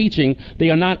 6 is teaching, they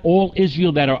are not all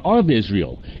Israel that are of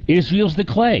Israel. Israel's the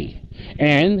clay.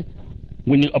 And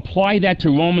when you apply that to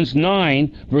Romans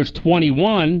 9, verse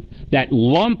 21, that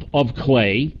lump of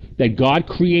clay that God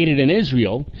created in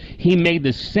Israel, he made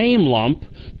the same lump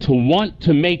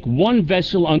to make one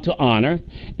vessel unto honor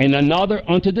and another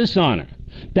unto dishonor.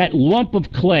 That lump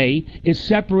of clay is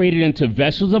separated into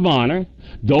vessels of honor,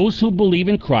 those who believe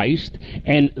in Christ,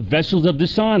 and vessels of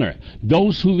dishonor,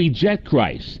 those who reject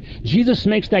Christ. Jesus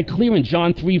makes that clear in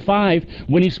John 3:5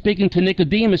 when he's speaking to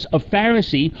Nicodemus, a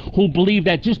Pharisee who believed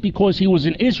that just because he was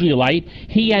an Israelite,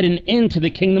 he had an end to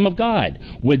the kingdom of God.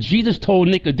 Where Jesus told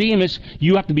Nicodemus,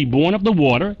 you have to be born of the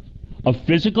water, a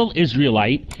physical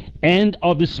Israelite, and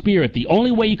of the Spirit. The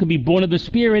only way you can be born of the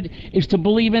Spirit is to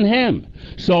believe in him.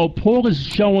 So Paul is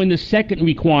showing the second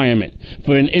requirement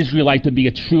for an Israelite to be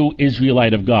a true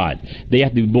Israelite of God. They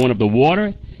have to be born of the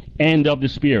water and of the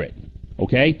Spirit.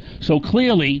 Okay? So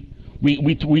clearly,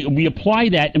 we apply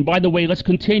that, and by the way, let's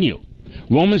continue.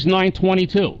 Romans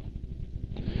 9:22.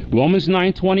 Romans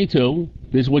 9:22.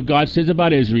 This is what God says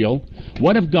about Israel.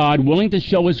 What if God, willing to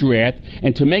show his wrath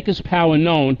and to make his power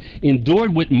known,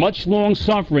 endured with much long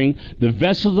suffering the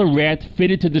vessels of wrath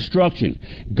fitted to destruction?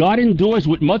 God endures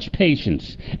with much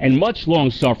patience and much long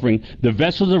suffering the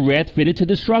vessels of wrath fitted to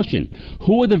destruction.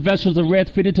 Who are the vessels of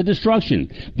wrath fitted to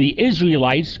destruction? The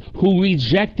Israelites who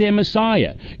reject their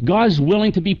Messiah. God's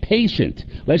willing to be patient.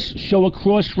 Let's show a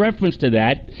cross-reference to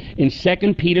that in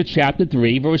 2 Peter chapter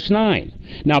 3, verse 9.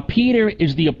 Now, Peter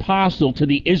is the apostle to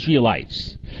the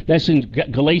Israelites. That's in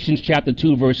Galatians chapter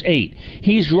 2, verse 8.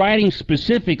 He's writing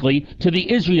specifically to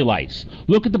the Israelites.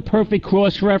 Look at the perfect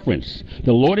cross-reference.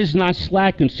 The Lord is not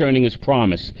slack concerning his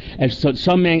promise, as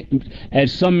some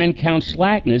men count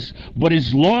slackness, but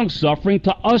is long-suffering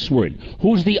to usward.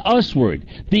 Who's the usward?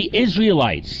 The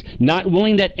Israelites, not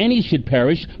willing that any should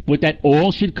perish, but that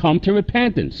all should come to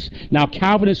repentance. Now,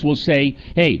 Calvinists will say,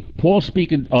 hey,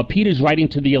 Peter's writing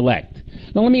to the elect.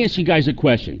 Now let me ask you guys a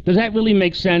question. Does that really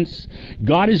make sense?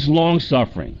 God is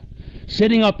long-suffering,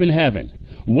 sitting up in heaven,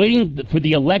 waiting for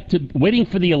the elect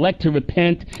to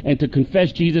repent and to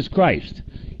confess Jesus Christ.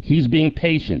 He's being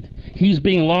patient. He's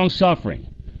being long-suffering.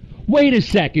 Wait a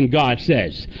second, God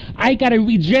says. I got to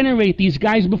regenerate these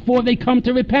guys before they come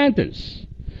to repentance.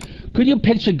 Could you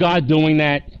picture God doing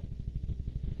that?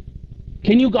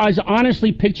 Can you guys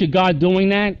honestly picture God doing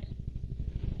that?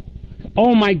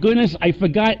 Oh my goodness, I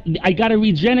forgot, I got to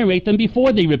regenerate them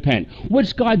before they repent.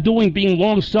 What's God doing being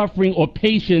long-suffering or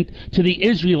patient to the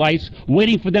Israelites,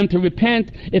 waiting for them to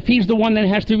repent, if he's the one that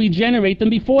has to regenerate them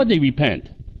before they repent?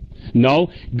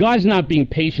 No, God's not being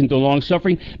patient or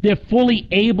long-suffering. They're fully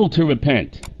able to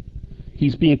repent.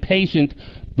 He's being patient,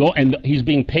 and he's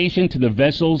being patient to the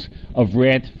vessels of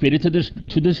wrath fitted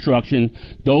to destruction,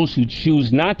 those who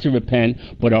choose not to repent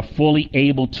but are fully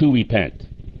able to repent.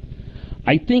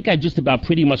 I think I just about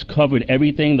pretty much covered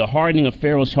everything. The hardening of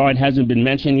Pharaoh's heart hasn't been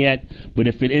mentioned yet, but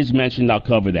if it is mentioned, I'll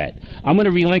cover that. I'm going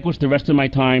to relinquish the rest of my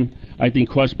time. I think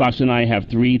Krustbox and I have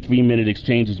three-minute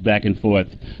exchanges back and forth,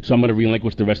 so I'm going to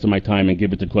relinquish the rest of my time and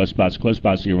give it to Krustbox.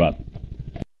 Krustbox, you're up.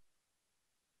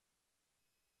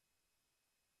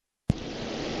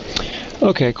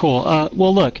 Okay, cool.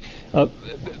 Well, look,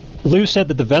 Lou said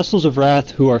that the vessels of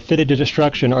wrath who are fitted to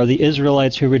destruction are the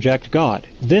Israelites who reject God.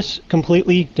 This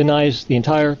completely denies the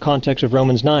entire context of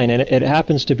Romans 9, and it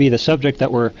happens to be the subject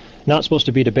that we're not supposed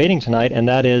to be debating tonight, and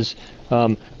that is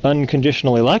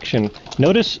unconditional election.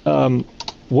 Notice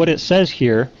what it says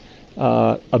here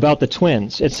about the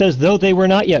twins. It says, though they were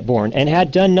not yet born and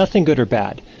had done nothing good or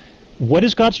bad. What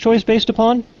is God's choice based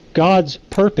upon? God's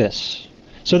purpose.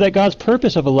 So that God's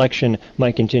purpose of election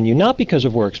might continue, not because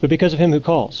of works, but because of him who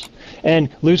calls. And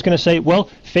Lou's going to say,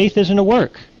 well, faith isn't a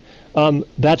work.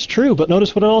 That's true, but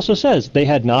notice what it also says. They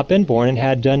had not been born and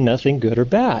had done nothing good or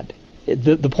bad.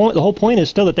 The whole point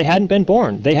is still that they hadn't been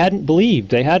born. They hadn't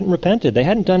believed. They hadn't repented. They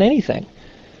hadn't done anything.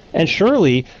 And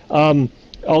surely,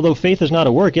 although faith is not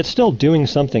a work, it's still doing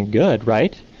something good,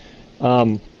 right?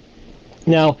 Now,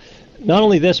 not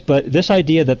only this, but this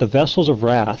idea that the vessels of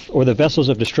wrath, or the vessels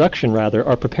of destruction rather,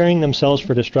 are preparing themselves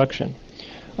for destruction.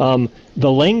 The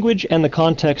language and the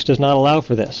context does not allow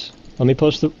for this. Let me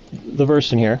post the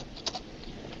verse in here.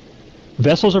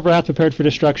 Vessels of wrath prepared for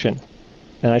destruction.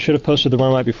 And I should have posted the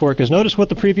one right before, because notice what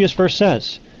the previous verse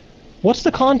says. What's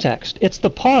the context? It's the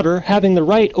potter having the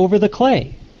right over the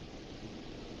clay.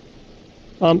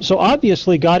 So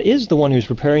obviously God is the one who's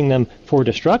preparing them for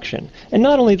destruction. And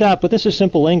not only that, but this is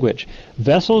simple language.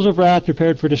 Vessels of wrath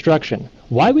prepared for destruction.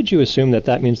 Why would you assume that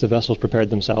that means the vessels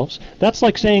prepared themselves? That's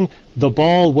like saying the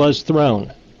ball was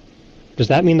thrown. Does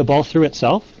that mean the ball threw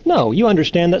itself? No, you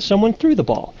understand that someone threw the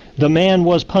ball. The man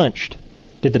was punched.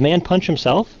 Did the man punch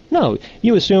himself? No,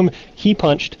 you assume he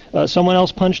punched, someone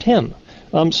else punched him.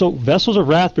 So vessels of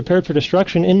wrath prepared for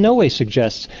destruction in no way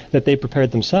suggests that they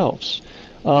prepared themselves.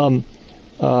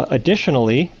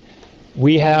 Additionally,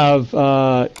 we have,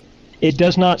 it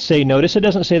does not say, notice it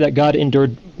doesn't say that God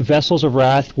endured vessels of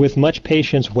wrath with much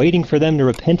patience, waiting for them to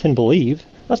repent and believe.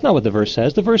 That's not what the verse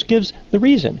says. The verse gives the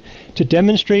reason, to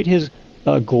demonstrate his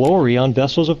glory on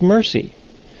vessels of mercy.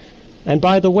 And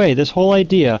by the way, this whole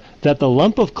idea that the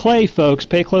lump of clay, folks,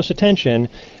 pay close attention,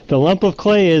 the lump of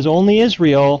clay is only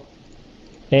Israel,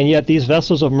 and yet these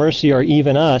vessels of mercy are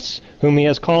even us, whom he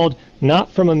has called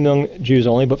not from among Jews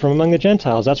only, but from among the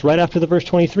Gentiles. That's right after the verse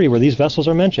 23, where these vessels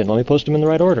are mentioned. Let me post them in the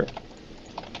right order.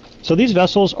 So these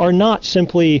vessels are not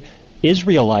simply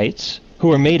Israelites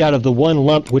who are made out of the one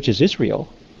lump which is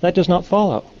Israel. That does not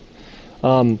follow.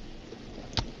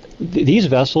 These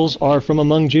vessels are from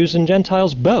among Jews and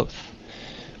Gentiles both.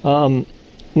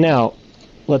 Now,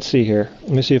 let's see here.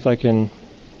 Let me see if I can...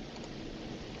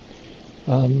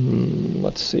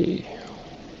 let's see.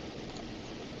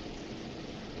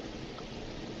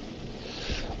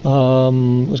 I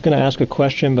was going to ask a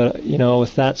question, but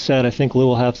with that said, I think Lou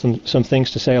will have some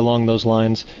things to say along those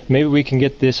lines. Maybe we can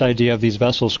get this idea of these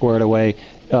vessels squared away.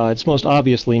 It's most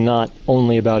obviously not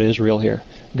only about Israel here.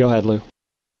 Go ahead, Lou.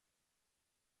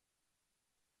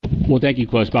 Well, thank you,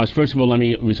 Krustbox. First of all, let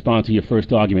me respond to your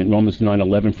first argument, Romans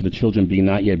 9:11, for the children being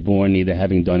not yet born, neither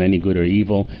having done any good or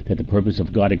evil, that the purpose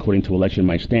of God according to election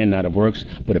might stand, not of works,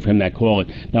 but of him that calleth.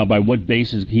 Now, by what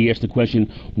basis, he asked the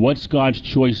question, what's God's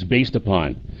choice based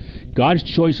upon? God's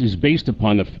choice is based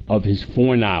upon of his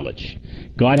foreknowledge.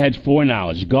 God had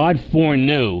foreknowledge. God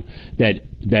foreknew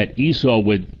that Esau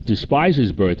would despise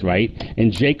his birthright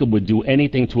and Jacob would do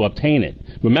anything to obtain it.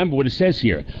 Remember what it says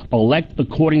here. Elect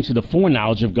according to the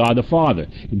foreknowledge of God the Father.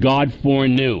 God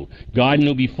foreknew. God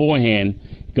knew beforehand.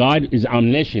 God is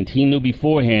omniscient. He knew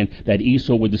beforehand that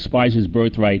Esau would despise his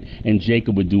birthright and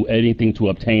Jacob would do anything to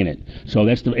obtain it. So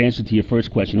that's the answer to your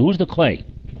first question. Who's the clay?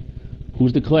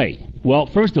 Who's the clay? Well,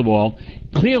 first of all,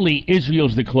 clearly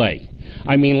Israel's the clay.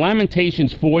 I mean,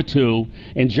 Lamentations 4:2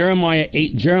 and Jeremiah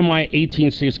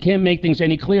 18:6 can't make things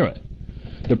any clearer.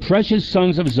 The precious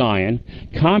sons of Zion,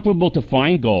 comparable to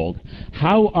fine gold,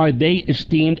 how are they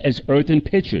esteemed as earthen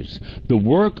pitchers, the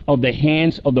work of the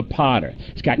hands of the potter?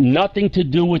 It's got nothing to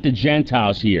do with the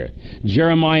Gentiles here.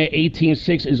 Jeremiah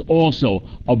 18:6 is also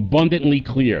abundantly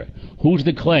clear. Who's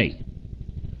the clay?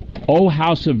 O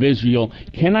house of Israel,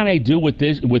 cannot I do with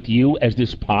you as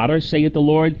this potter, saith the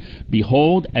Lord?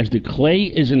 Behold, as the clay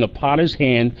is in the potter's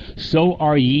hand, so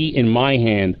are ye in my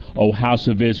hand, O house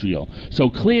of Israel. So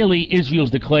clearly Israel's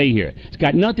the clay here. It's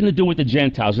got nothing to do with the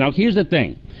Gentiles. Now here's the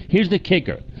thing. Here's the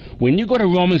kicker. When you go to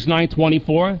Romans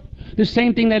 9:24, the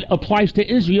same thing that applies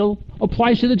to Israel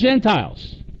applies to the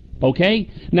Gentiles. Okay?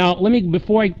 Now,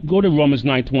 before I go to Romans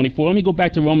 9:24, let me go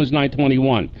back to Romans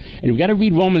 9:21. And we've got to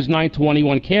read Romans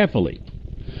 9:21 carefully.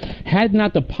 Had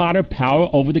not the potter power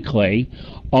over the clay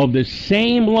of the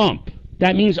same lump,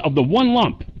 that means of the one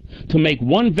lump, to make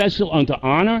one vessel unto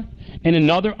honor and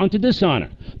another unto dishonor?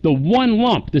 The one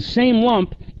lump, the same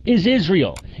lump, is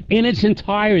Israel in its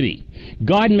entirety.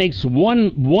 God makes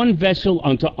one vessel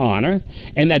unto honor,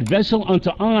 and that vessel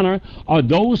unto honor are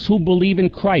those who believe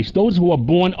in Christ, those who are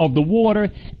born of the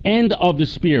water and of the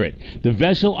Spirit. The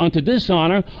vessel unto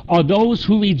dishonor are those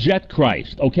who reject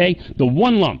Christ, okay? The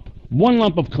one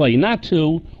lump of clay, not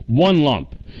two, one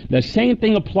lump. The same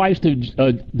thing applies to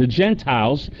the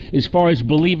Gentiles as far as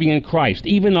believing in Christ,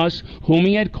 even us whom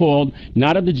he had called,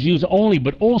 not of the Jews only,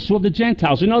 but also of the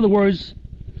Gentiles. In other words,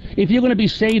 if you're going to be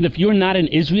saved, if you're not an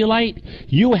Israelite,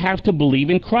 you have to believe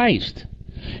in Christ.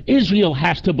 Israel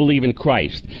has to believe in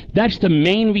Christ. That's the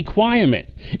main requirement.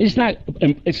 The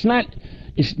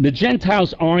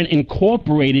Gentiles aren't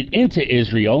incorporated into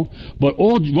Israel, but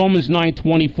all Romans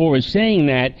 9:24 is saying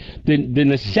that the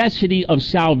necessity of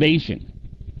salvation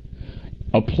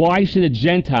applies to the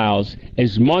Gentiles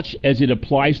as much as it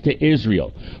applies to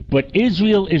Israel. But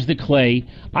Israel is the clay.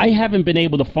 I haven't been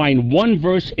able to find one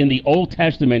verse in the Old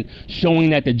Testament showing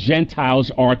that the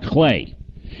Gentiles are clay.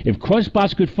 If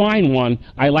Krustbox could find one,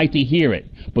 I'd like to hear it.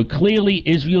 But clearly,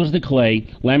 Israel is the clay.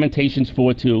 Lamentations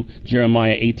 4:2,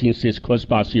 Jeremiah 18:6.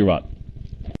 Krustbox, you're up.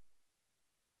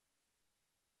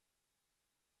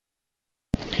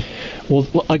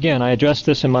 Well, again, I addressed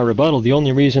this in my rebuttal. The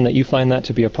only reason that you find that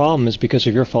to be a problem is because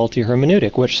of your faulty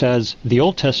hermeneutic, which says the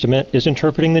Old Testament is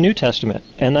interpreting the New Testament,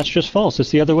 and that's just false. It's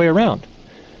the other way around.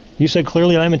 You said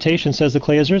clearly Lamentation says the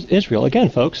clay is Israel. Again,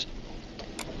 folks,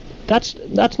 that's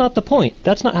not the point.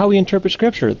 That's not how we interpret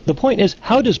Scripture. The point is,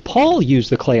 how does Paul use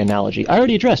the clay analogy? I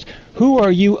already addressed, who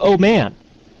are you, O man?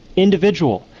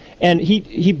 Individual. And he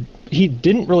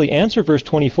didn't really answer verse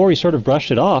 24. He sort of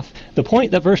brushed it off. The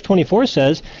point that verse 24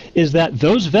 says is that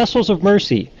those vessels of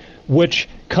mercy, which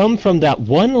come from that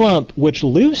one lump, which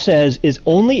Lou says is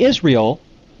only Israel,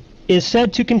 is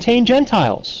said to contain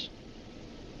Gentiles.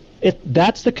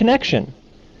 That's the connection.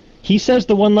 He says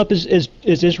the one lump is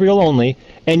Israel only,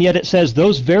 and yet it says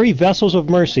those very vessels of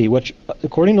mercy, which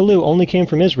according to Lou only came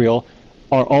from Israel,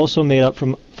 are also made up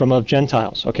from of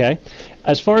Gentiles, okay?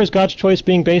 As far as God's choice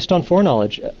being based on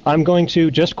foreknowledge, I'm going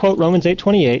to just quote Romans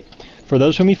 8:28. For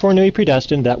those whom he foreknew, he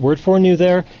predestined. That word foreknew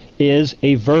there is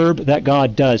a verb that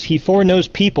God does. He foreknows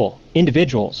people,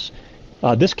 individuals.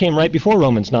 This came right before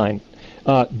Romans 9.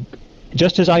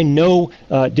 Just as I know,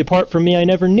 depart from me, I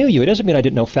never knew you. It doesn't mean I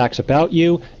didn't know facts about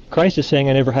you. Christ is saying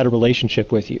I never had a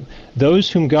relationship with you. Those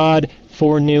whom God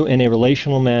foreknew in a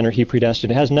relational manner, he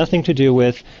predestined. It has nothing to do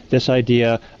with this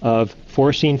idea of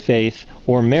foreseen faith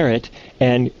or merit.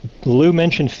 And Lou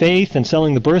mentioned faith and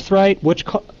selling the birthright, which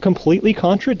completely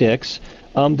contradicts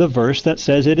the verse that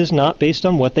says it is not based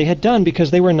on what they had done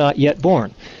because they were not yet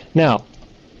born. Now,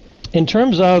 in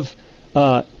terms of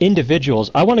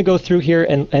individuals, I want to go through here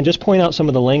and just point out some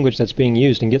of the language that's being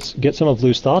used and get some of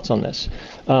Lou's thoughts on this.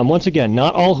 Once again,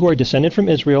 not all who are descended from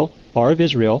Israel are of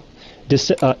Israel.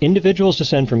 Individuals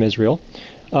descend from Israel.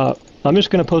 I'm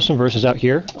just going to post some verses out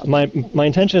here. My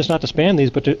intention is not to spam these,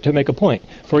 but to make a point.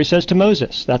 For he says to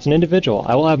Moses, that's an individual,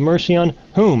 I will have mercy on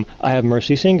whom I have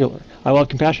mercy, singular. I will have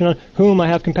compassion on whom I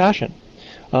have compassion.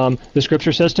 The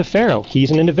scripture says to Pharaoh,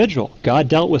 he's an individual. God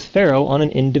dealt with Pharaoh on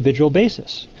an individual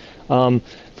basis.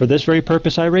 For this very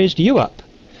purpose I raised you up.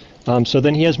 So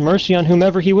then he has mercy on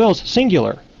whomever he wills,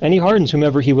 singular. And he hardens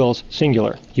whomever he wills,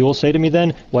 singular. You will say to me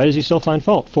then, why does he still find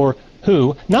fault? For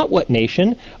who, not what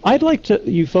nation. I'd like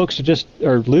you folks to just,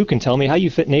 or Luke can tell me how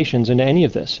you fit nations into any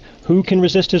of this. Who can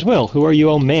resist his will? Who are you,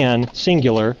 O man,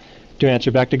 singular, to answer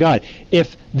back to God?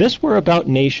 If this were about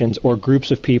nations or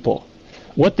groups of people,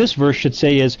 what this verse should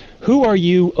say is, who are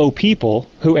you, O people,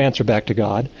 who answer back to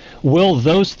God? Will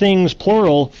those things,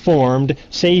 plural, formed,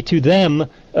 say to them,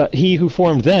 he who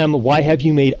formed them, why have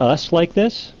you made us like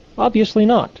this? Obviously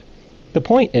not. The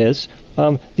point is,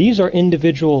 these are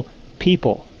individual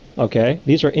people, okay?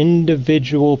 These are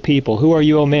individual people. Who are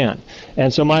you, O man?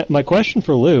 And so my question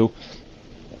for Lou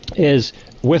is,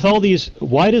 with all these,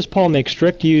 why does Paul make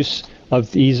strict use of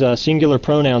these singular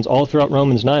pronouns all throughout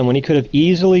Romans 9 when he could have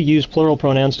easily used plural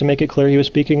pronouns to make it clear he was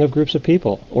speaking of groups of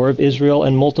people or of Israel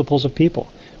and multiples of people?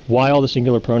 Why all the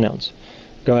singular pronouns?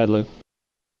 Go ahead, Lou.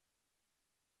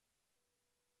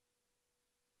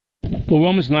 Well,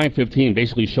 Romans 9:15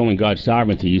 basically showing God's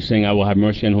sovereignty. He's saying, I will have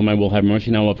mercy on whom I will have mercy,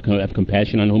 and I will have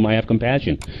compassion on whom I have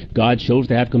compassion. God chose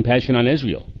to have compassion on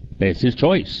Israel. That's his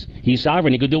choice. He's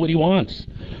sovereign. He could do what he wants.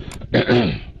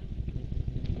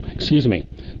 Excuse me.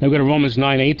 Now we go to Romans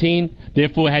 9:18.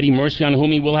 Therefore had he mercy on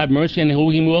whom he will have mercy, and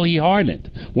whom he will he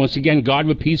hardened. Once again, God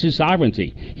repeats his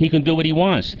sovereignty. He can do what he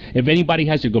wants. If anybody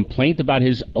has a complaint about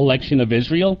his election of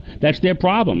Israel, that's their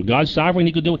problem. God's sovereign.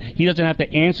 He could do it. He doesn't have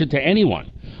to answer to anyone.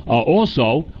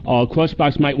 Also,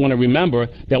 Krustbox might want to remember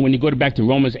that when you go back to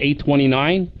Romans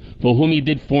 8:29, for whom he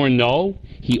did foreknow,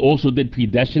 he also did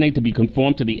predestinate to be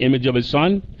conformed to the image of his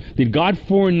Son. Did God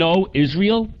foreknow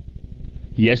Israel?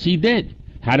 Yes, he did.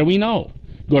 How do we know?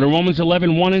 Go to Romans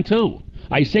 11:1 and 2.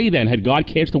 I say then, had God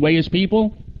cast away his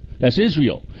people? That's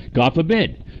Israel. God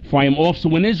forbid. For I am also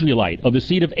an Israelite, of the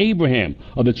seed of Abraham,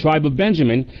 of the tribe of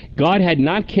Benjamin. God had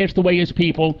not cast away his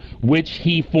people, which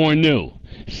he foreknew.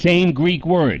 Same Greek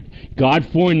word. God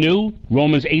foreknew,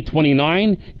 Romans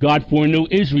 8:29. God foreknew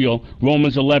Israel,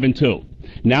 Romans 11:2.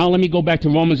 Now let me go back to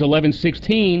Romans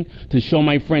 11:16 to show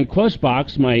my friend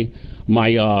Krustbox, my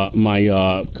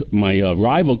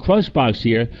rival Krustbox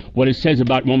here, what it says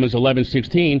about Romans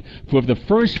 11:16. For if the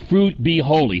first fruit be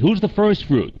holy, who's the first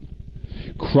fruit?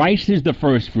 Christ is the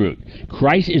first fruit.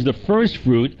 Christ is the first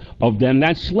fruit of them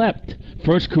that slept.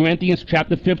 1 Corinthians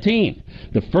chapter 15.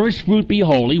 The first fruit be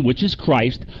holy, which is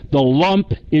Christ. The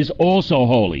lump is also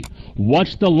holy.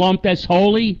 What's the lump that's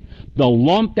holy? The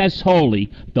lump that's holy,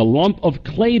 the lump of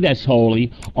clay that's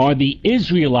holy, are the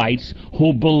Israelites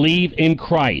who believe in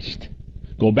Christ.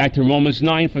 Go back to Romans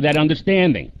 9 for that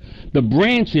understanding. The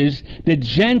branches, the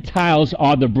Gentiles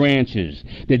are the branches.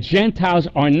 The Gentiles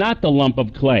are not the lump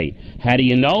of clay. How do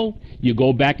you know? You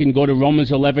go back and go to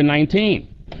Romans 11:19.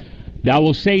 Thou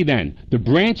will say then, the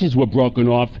branches were broken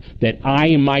off that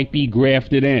I might be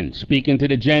grafted in. Speaking to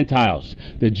the Gentiles.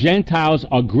 The Gentiles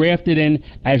are grafted in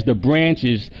as the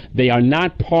branches. They are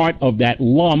not part of that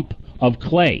lump of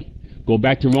clay. Go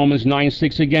back to Romans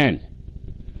 9:6 again.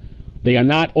 They are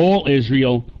not all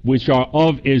Israel, which are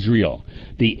of Israel.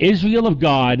 The Israel of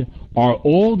God are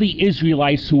all the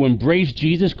Israelites who embrace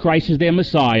Jesus Christ as their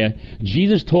Messiah.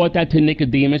 Jesus taught that to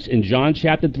Nicodemus in John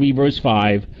chapter 3, verse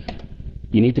 5.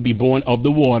 You need to be born of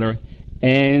the water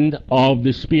and of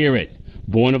the Spirit.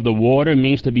 Born of the water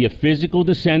means to be a physical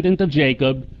descendant of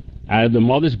Jacob, out of the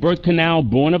mother's birth canal,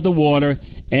 born of the water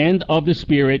and of the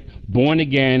Spirit, born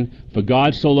again. For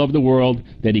God so loved the world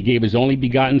that he gave his only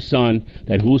begotten Son,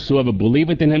 that whosoever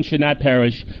believeth in him should not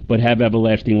perish, but have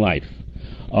everlasting life.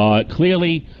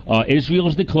 Clearly, Israel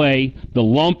is the clay. The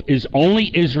lump is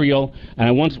only Israel. And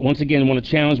I once again want to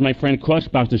challenge my friend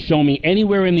Krustbox to show me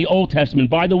anywhere in the Old Testament.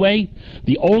 By the way,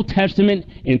 the Old Testament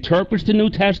interprets the New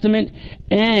Testament,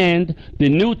 and the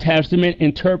New Testament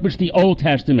interprets the Old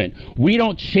Testament. We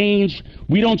don't change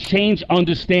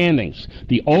understandings.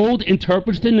 The Old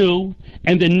interprets the New,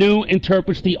 and the New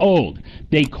interprets the Old.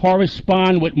 They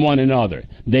correspond with one another.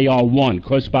 They are one.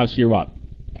 Krustbox, you're up.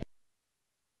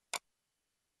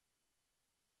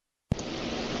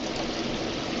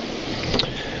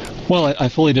 Well, I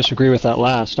fully disagree with that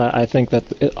last. I think that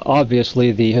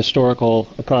obviously the historical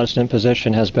Protestant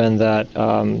position has been that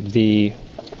the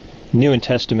New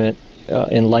Testament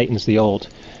enlightens the Old.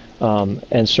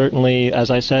 And certainly,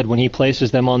 as I said, when he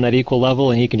places them on that equal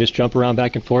level and he can just jump around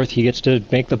back and forth, he gets to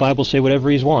make the Bible say whatever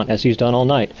he wants, as he's done all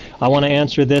night. I want to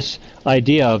answer this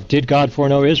idea of, did God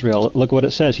foreknow Israel? Look what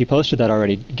it says. He posted that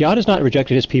already. God has not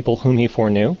rejected his people whom he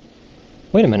foreknew.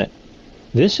 Wait a minute.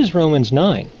 This is Romans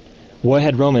 9. What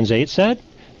had Romans 8 said?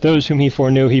 Those whom he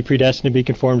foreknew, he predestined to be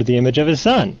conformed to the image of his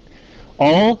Son.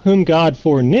 All whom God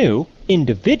foreknew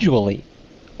individually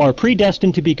are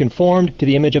predestined to be conformed to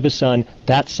the image of his Son.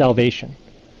 That's salvation.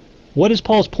 What is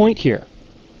Paul's point here?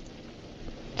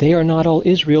 They are not all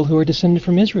Israel who are descended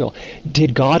from Israel.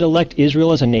 Did God elect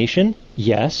Israel as a nation?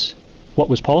 Yes. What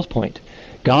was Paul's point?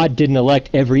 God didn't elect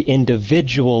every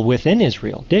individual within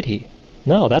Israel, did he?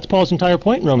 No, that's Paul's entire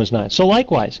point in Romans 9. So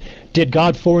likewise, did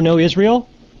God foreknow Israel?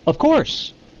 Of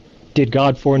course. Did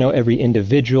God foreknow every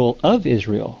individual of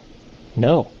Israel?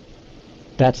 No.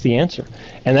 That's the answer.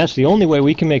 And that's the only way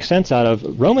we can make sense out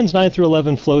of Romans 9 through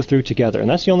 11 flow through together. And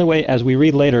that's the only way, as we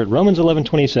read later, Romans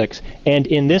 11:26, and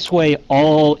in this way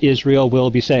all Israel will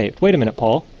be saved. Wait a minute,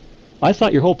 Paul. I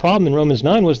thought your whole problem in Romans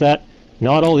 9 was that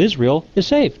not all Israel is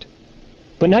saved.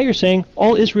 But now you're saying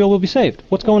all Israel will be saved.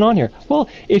 What's going on here? Well,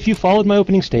 if you followed my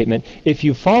opening statement, if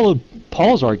you followed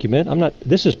Paul's argument,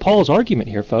 this is Paul's argument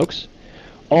here, folks.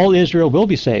 All Israel will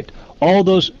be saved. All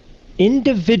those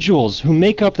individuals who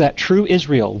make up that true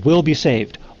Israel will be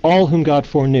saved. All whom God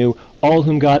foreknew, all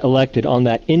whom God elected on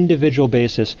that individual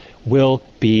basis will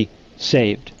be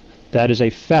saved. That is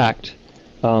a fact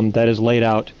that is laid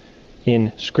out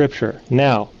in Scripture.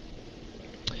 Now,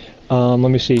 let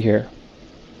me see here.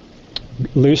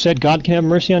 Lou said God can have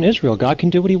mercy on Israel. God can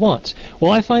do what he wants.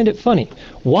 Well, I find it funny.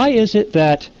 Why is it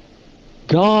that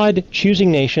God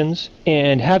choosing nations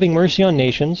and having mercy on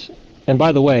nations And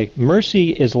by the way, mercy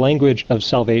is language of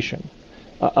salvation.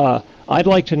 I'd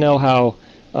like to know how,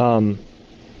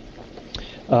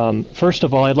 first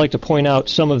of all, I'd like to point out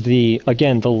some of the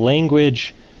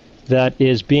language that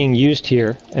is being used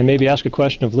here, and maybe ask a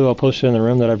question of Lou. I'll post it in the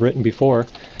room that I've written before.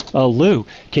 Lou,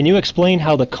 can you explain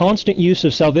how the constant use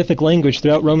of salvific language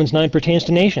throughout Romans 9 pertains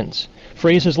to nations?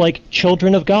 Phrases like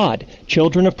children of God,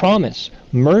 children of promise,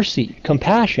 mercy,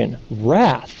 compassion,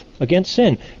 wrath against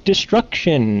sin,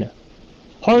 destruction,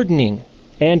 hardening,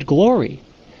 and glory.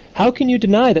 How can you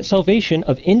deny that salvation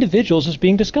of individuals is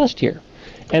being discussed here?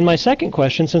 And my second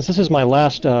question, since this is my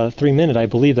last 3 minute, I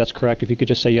believe that's correct. If you could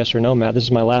just say yes or no, Matt. This is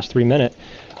my last 3 minute.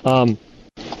 The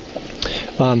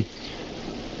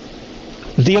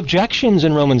objections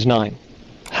in Romans 9.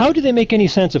 How do they make any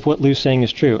sense if what Lou's saying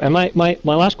is true? And my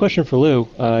last question for Lou,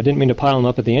 I didn't mean to pile him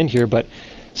up at the end here, but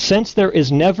since there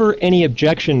is never any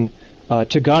objection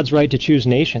to God's right to choose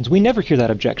nations, we never hear that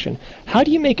objection. How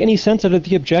do you make any sense out of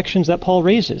the objections that Paul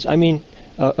raises? I mean,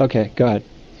 okay, go ahead.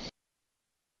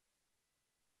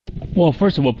 Well,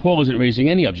 first of all, Paul isn't raising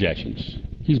any objections.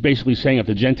 He's basically saying if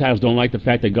the Gentiles don't like the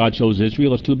fact that God chose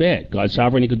Israel, it's too bad. God's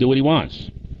sovereign, he could do what he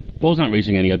wants. Paul's not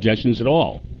raising any objections at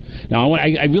all. Now,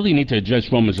 I really need to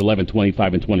address Romans 11,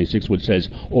 25 and 26, which says,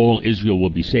 all Israel will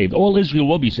be saved. All Israel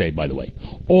will be saved, by the way.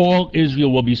 All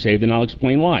Israel will be saved, and I'll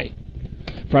explain why.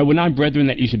 For I would not, brethren,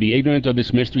 that you should be ignorant of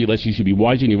this mystery, lest you should be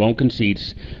wise in your own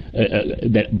conceits,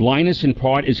 that blindness in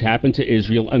part is happened to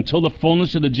Israel until the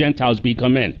fullness of the Gentiles be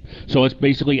come in. So it's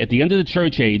basically, at the end of the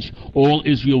church age, all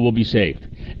Israel will be saved.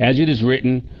 As it is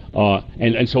written,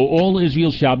 and so all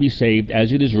Israel shall be saved,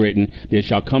 as it is written, there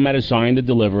shall come out of Zion the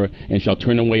deliverer, and shall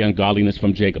turn away ungodliness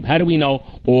from Jacob. How do we know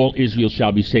all Israel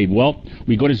shall be saved? Well,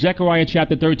 we go to Zechariah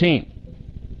chapter 13.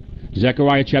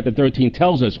 Zechariah chapter 13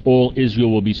 tells us all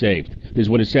Israel will be saved. This is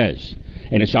what it says.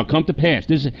 And it shall come to pass.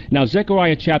 Now,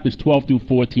 Zechariah chapters 12 through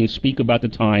 14 speak about the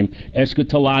time,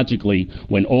 eschatologically,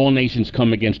 when all nations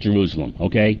come against Jerusalem,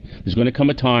 okay? There's going to come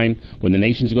a time when the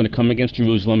nations are going to come against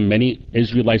Jerusalem. Many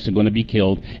Israelites are going to be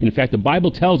killed. In fact, the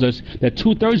Bible tells us that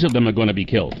 2/3 of them are going to be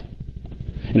killed.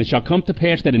 And it shall come to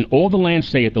pass that in all the land,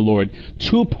 saith the Lord,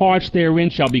 2 parts therein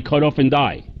shall be cut off and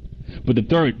die. But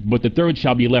the third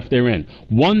shall be left therein.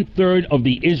 1/3 of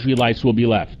the Israelites will be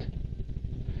left.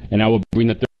 And I will bring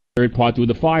the third part through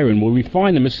the fire, and will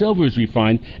refine them as silver is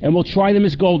refined, and will try them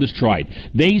as gold is tried.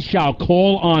 They shall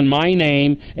call on my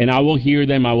name, and I will hear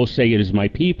them. I will say, it is my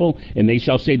people, and they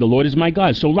shall say, the Lord is my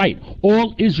God. So right,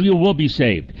 all Israel will be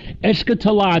saved.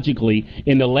 Eschatologically,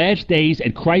 in the last days,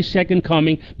 at Christ's second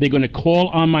coming, they're going to call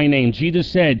on my name. Jesus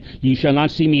said, you shall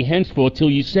not see me henceforth till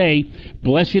you say,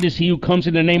 blessed is he who comes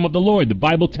in the name of the Lord. The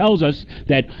Bible tells us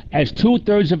that as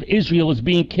 2/3 of Israel is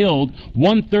being killed,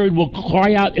 1/3 will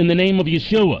cry out in the name of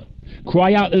Yeshua.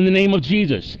 Cry out in the name of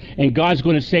Jesus. And God's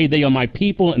going to say, they are my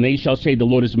people, and they shall say, the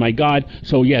Lord is my God.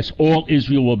 So yes, all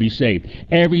Israel will be saved.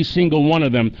 Every single one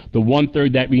of them, the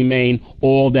 1/3 that remain,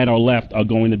 all that are left are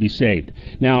going to be saved.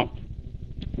 Now,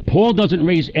 Paul doesn't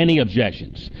raise any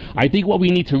objections. I think what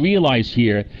we need to realize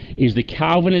here is the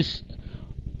Calvinist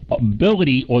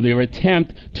ability or their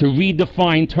attempt to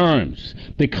redefine terms.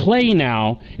 The clay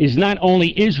now is not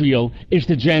only Israel, it's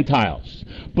the Gentiles.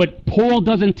 But Paul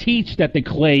doesn't teach that the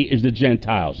clay is the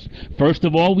Gentiles. First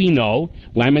of all, we know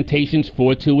Lamentations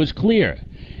 4:2 is clear.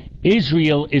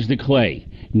 Israel is the clay,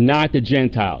 not the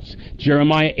Gentiles.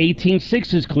 Jeremiah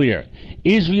 18:6 is clear.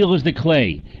 Israel is the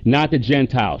clay, not the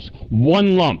Gentiles.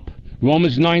 One lump.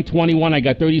 Romans 9:21, I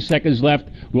got 30 seconds left.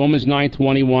 Romans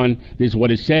 9:21, this is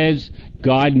what it says.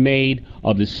 God made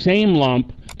of the same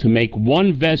lump to make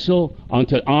one vessel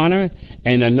unto honor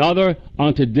and another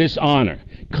unto dishonor.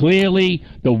 Clearly,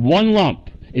 the one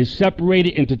lump is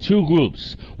separated into 2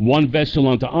 groups. One vessel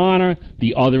unto honor,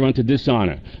 the other unto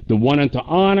dishonor. The one unto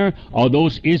honor are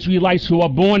those Israelites who are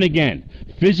born again.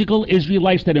 Physical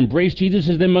Israelites that embrace Jesus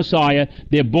as their Messiah,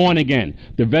 they're born again.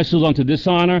 The vessels unto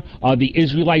dishonor are the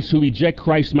Israelites who reject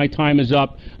Christ. My time is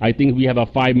up. I think we have a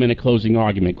 5-minute closing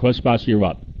argument. Krustbox, you're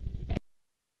up.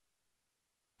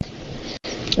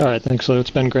 All right, thanks, Lou. It's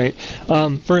been great.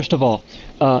 First of all,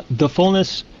 the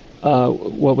fullness,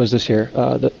 what was this here?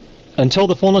 Until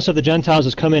the fullness of the Gentiles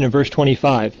has come in verse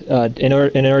 25, in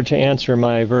order to answer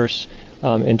my verse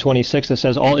in 26 that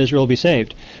says, all Israel will be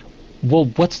saved. Well,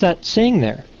 what's that saying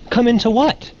there? Come into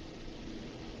what?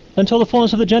 Until the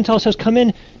fullness of the Gentiles has come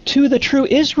in to the true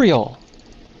Israel.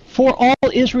 For all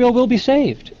Israel will be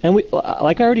saved. And we,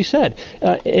 like I already said,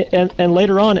 and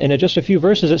later on in just a few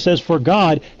verses it says, for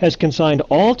God has consigned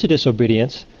all to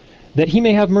disobedience, that he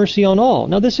may have mercy on all.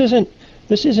 Now this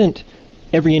isn't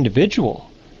every individual.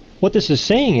 What this is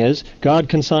saying is God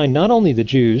consigned not only the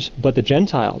Jews, but the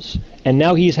Gentiles. And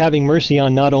now he's having mercy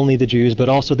on not only the Jews, but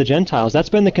also the Gentiles. That's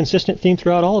been the consistent theme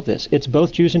throughout all of this. It's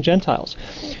both Jews and Gentiles.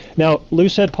 Now, Lou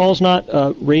said Paul's not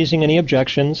raising any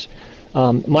objections.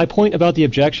 My point about the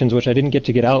objections, which I didn't get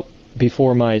to get out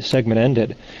before my segment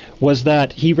ended, was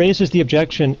that he raises the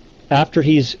objection after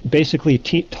he's basically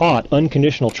taught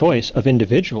unconditional choice of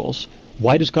individuals.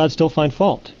 Why does God still find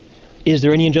fault? Is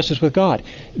there any injustice with God?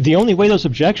 The only way those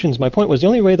objections, my point was, the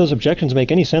only way those objections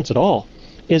make any sense at all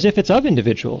is if it's of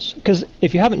individuals. Because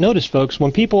if you haven't noticed, folks,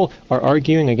 when people are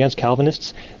arguing against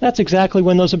Calvinists, that's exactly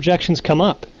when those objections come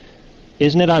up.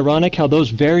 Isn't it ironic how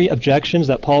those very objections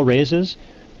that Paul raises,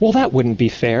 well, that wouldn't be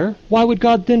fair. Why would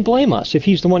God then blame us if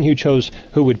he's the one who chose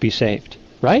who would be saved?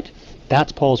 Right?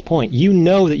 That's Paul's point. You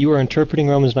know that you are interpreting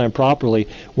Romans 9 properly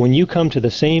when you come to the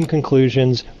same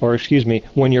conclusions, or excuse me,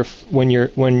 when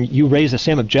you raise the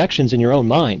same objections in your own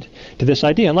mind to this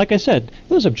idea. And like I said,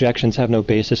 those objections have no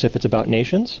basis if it's about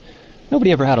nations.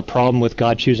 Nobody ever had a problem with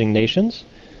God choosing nations,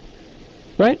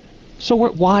 right? So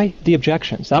why the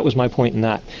objections? That was my point in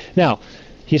that. Now,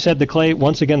 he said the clay,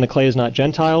 once again, the clay is not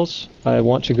Gentiles. I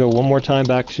want to go one more time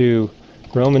back to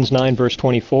Romans 9, verse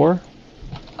 24.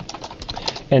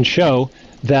 And show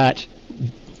that,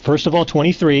 first of all,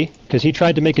 23, because he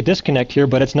tried to make a disconnect here,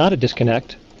 but it's not a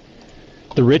disconnect.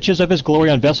 The riches of his glory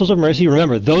on vessels of mercy.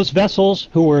 Remember, those vessels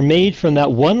who were made from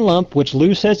that one lump, which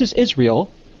Lou says is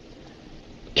Israel,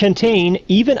 contain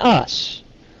even us,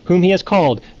 whom he has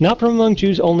called, not from among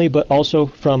Jews only, but also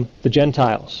from the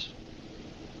Gentiles.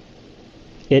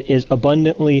 It is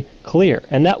abundantly clear.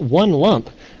 And that one lump,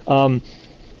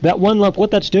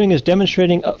 what that's doing is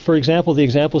demonstrating, for example, the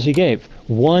examples he gave.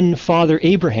 One father,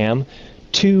 Abraham,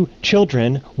 two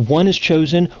children, one is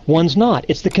chosen, one's not.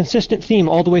 It's the consistent theme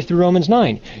all the way through Romans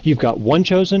 9. You've got one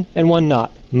chosen and one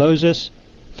not. Moses,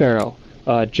 Pharaoh,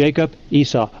 Jacob,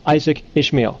 Esau, Isaac,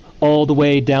 Ishmael, all the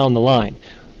way down the line.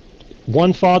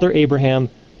 One father, Abraham,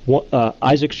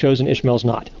 Isaac's chosen, Ishmael's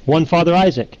not. One father,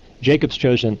 Isaac, Jacob's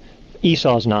chosen,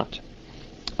 Esau's not.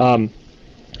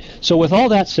 So with all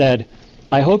that said,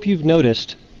 I hope you've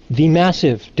noticed the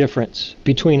massive difference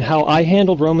between how I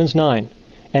handled Romans 9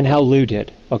 and how Lou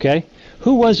did, okay?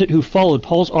 Who was it who followed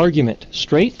Paul's argument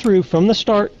straight through from the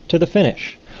start to the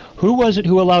finish? Who was it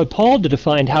who allowed Paul to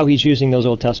define how he's using those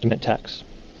Old Testament texts?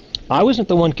 I wasn't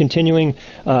the one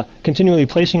continually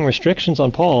placing restrictions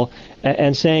on Paul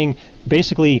and saying,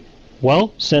 basically,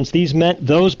 well, since these meant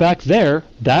those back there,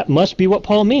 that must be what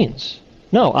Paul means.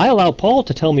 No, I allow Paul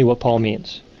to tell me what Paul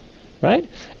means. Right?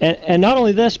 And not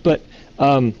only this, but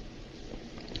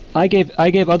I gave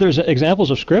others examples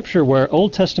of Scripture where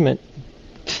Old Testament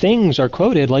things are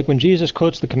quoted, like when Jesus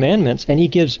quotes the commandments, and he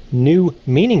gives new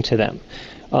meaning to them.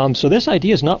 So this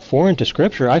idea is not foreign to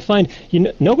Scripture. I find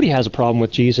nobody has a problem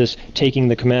with Jesus taking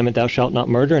the commandment, thou shalt not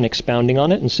murder, and expounding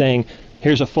on it and saying,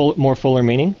 here's a more fuller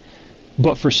meaning.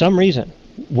 But for some reason,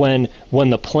 when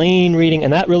the plain reading,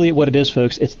 and that really what it is,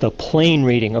 folks, it's the plain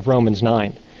reading of Romans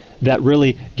 9 that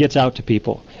really gets out to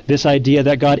people. This idea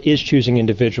that God is choosing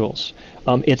individuals.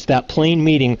 It's that plain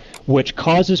meaning which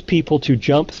causes people to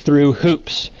jump through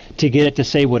hoops to get it to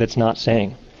say what it's not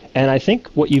saying. And I think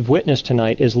what you've witnessed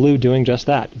tonight is Lou doing just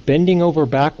that, bending over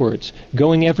backwards,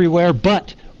 going everywhere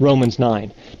but Romans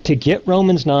 9, to get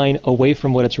Romans 9 away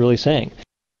from what it's really saying.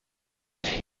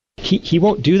 He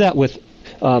won't do that with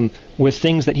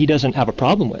things that he doesn't have a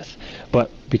problem with, but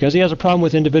because he has a problem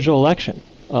with individual election,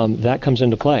 that comes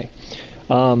into play.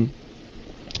 So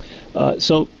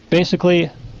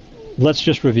basically, let's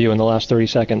just review in the last 30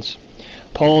 seconds.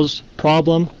 Paul's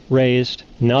problem raised,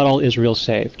 not all Israel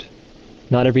saved,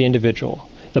 not every individual.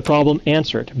 The problem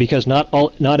answered, because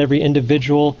not every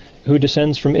individual who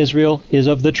descends from Israel is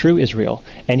of the true Israel.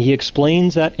 And he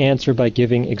explains that answer by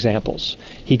giving examples.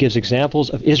 He gives examples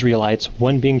of Israelites,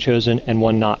 one being chosen and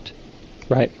one not.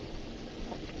 Right?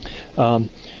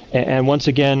 And once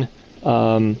again,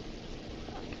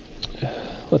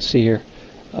 let's see here.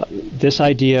 This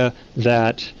idea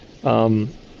that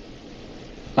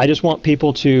I just want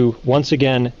people to, once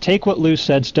again, take what Lou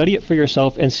said, study it for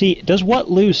yourself, and see, does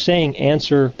what Lou's saying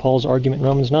answer Paul's argument in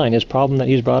Romans 9, his problem that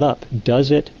he's brought up?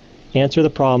 Does it answer the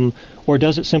problem, or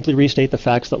does it simply restate the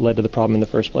facts that led to the problem in the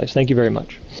first place? Thank you very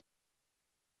much.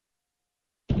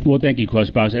 Well, thank you,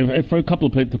 Krustbox. For a couple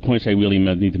of points I really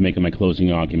need to make in my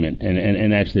closing argument,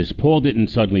 and that's this. Paul didn't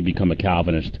suddenly become a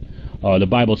Calvinist. The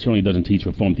Bible certainly doesn't teach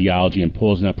Reformed theology, and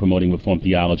Paul's not promoting Reformed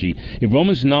theology. If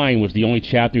Romans 9 was the only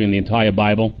chapter in the entire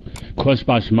Bible,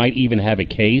 Krustbox might even have a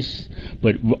case,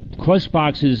 but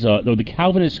Krustbox's, the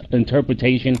Calvinist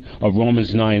interpretation of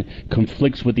Romans 9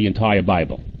 conflicts with the entire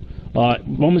Bible.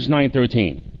 Romans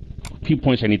 9:13. A few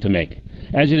points I need to make.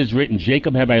 As it is written,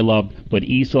 Jacob have I loved, but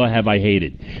Esau have I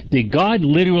hated. Did God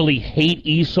literally hate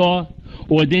Esau,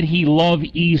 or did he love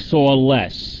Esau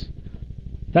less?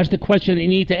 That's the question you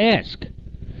need to ask.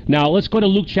 Now, let's go to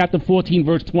Luke chapter 14,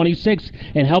 verse 26,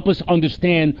 and help us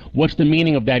understand what's the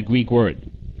meaning of that Greek word.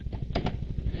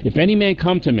 If any man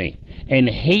come to me, and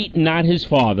hate not his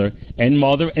father, and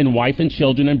mother, and wife, and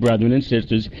children, and brethren, and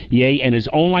sisters, yea, and his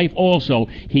own life also,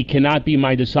 he cannot be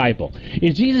my disciple.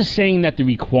 Is Jesus saying that the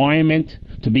requirement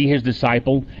to be his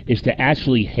disciple is to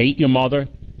actually hate your mother,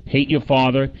 hate your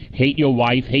father, hate your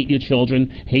wife, hate your children,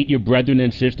 hate your brethren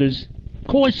and sisters? Of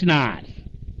course not.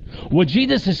 What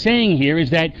Jesus is saying here is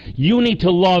that you need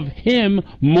to love him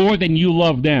more than you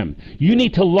love them. You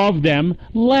need to love them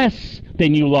less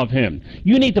than you love him.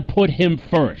 You need to put him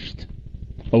first.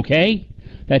 Okay?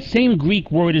 That same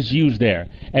Greek word is used there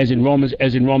as in Romans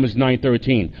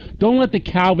 9:13. Don't let the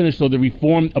Calvinists or the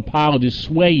Reformed apologists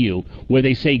sway you where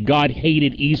they say God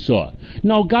hated Esau.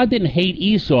 No, God didn't hate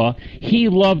Esau. He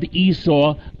loved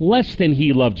Esau less than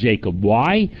he loved Jacob.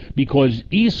 Why? Because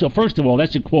Esau, first of all,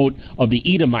 that's a quote of the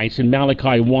Edomites in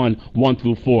Malachi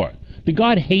 1:1-4. Did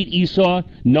God hate Esau?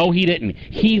 No, he didn't.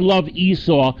 He loved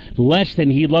Esau less than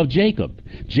he loved Jacob.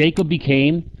 Jacob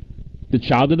became the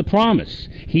child of the promise.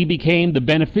 He became the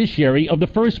beneficiary of the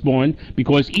firstborn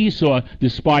because Esau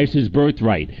despised his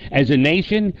birthright. As a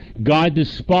nation, God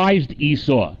despised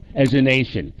Esau as a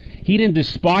nation. He didn't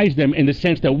despise them in the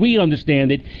sense that we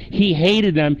understand it. He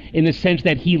hated them in the sense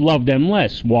that he loved them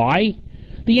less. Why?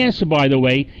 The answer, by the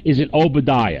way, is in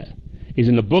Obadiah. Is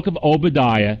in the book of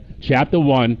Obadiah, chapter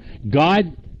 1.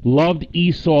 God loved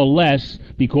Esau less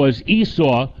because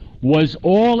Esau was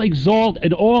all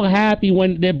exalted, all happy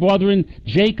when their brother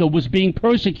Jacob was being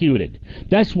persecuted.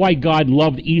 That's why God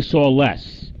loved Esau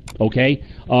less. Okay?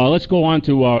 Let's go on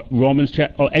to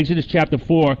Exodus chapter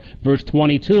 4, verse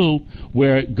 22,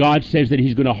 where God says that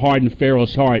he's going to harden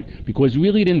Pharaoh's heart, because we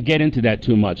really didn't get into that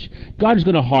too much. God is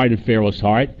going to harden Pharaoh's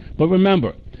heart, but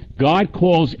remember, God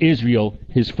calls Israel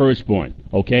his firstborn,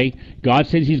 okay? God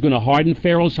says he's going to harden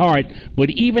Pharaoh's heart, but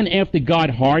even after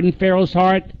God hardened Pharaoh's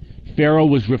heart, Pharaoh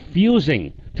was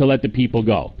refusing to let the people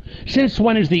go. Since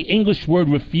when does the English word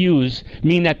refuse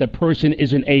mean that the person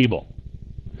isn't able?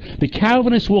 The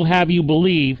Calvinists will have you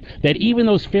believe that even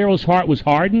though Pharaoh's heart was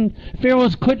hardened, Pharaoh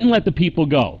couldn't let the people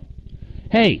go.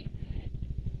 Hey,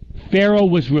 Pharaoh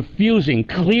was refusing.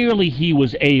 Clearly he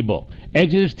was able.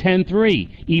 Exodus 10:3,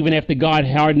 even after God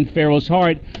hardened Pharaoh's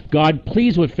heart, God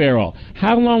pleased with Pharaoh.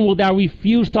 How long wilt thou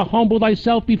refuse to humble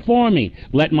thyself before me?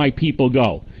 Let my people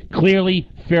go. Clearly,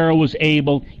 Pharaoh was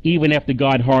able, even after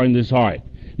God hardened his heart.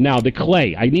 Now, the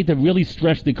clay. I need to really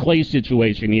stress the clay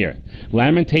situation here.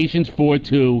 Lamentations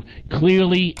 4:2,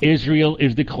 clearly Israel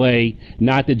is the clay,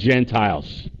 not the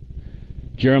Gentiles.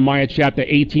 Jeremiah chapter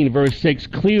 18, verse 6,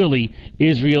 clearly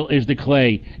Israel is the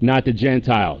clay, not the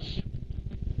Gentiles.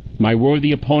 My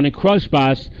worthy opponent,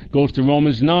 Krustbox, goes to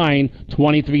Romans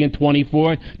 9:23 and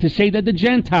 24 to say that the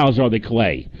Gentiles are the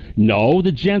clay. No,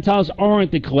 the Gentiles aren't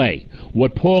the clay.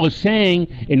 What Paul is saying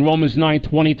in Romans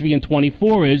 9:23 and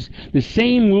 24 is the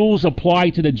same rules apply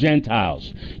to the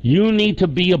Gentiles. You need to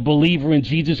be a believer in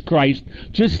Jesus Christ,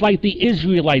 just like the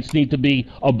Israelites need to be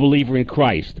a believer in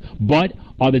Christ. But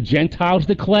are the Gentiles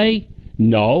the clay?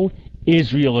 No,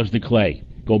 Israel is the clay.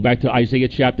 Go back to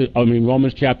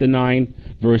Romans chapter 9,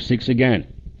 verse 6 again.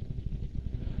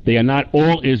 They are not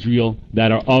all Israel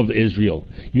that are of Israel.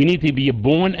 You need to be a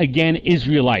born-again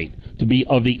Israelite to be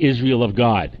of the Israel of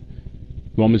God.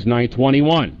 Romans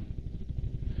 9:21.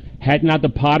 Had not the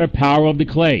potter power of the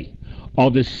clay,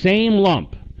 of the same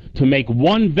lump, to make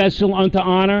one vessel unto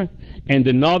honor and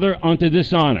another unto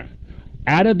dishonor?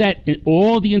 Out of that,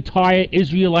 all the entire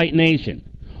Israelite nation,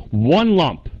 one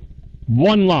lump.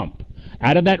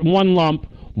 Out of that one lump,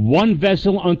 one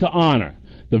vessel unto honor.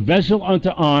 The vessel unto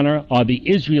honor are the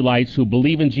Israelites who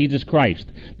believe in Jesus Christ.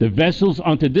 The vessels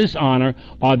unto dishonor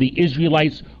are the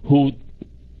Israelites who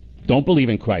don't believe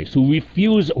in Christ, who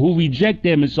reject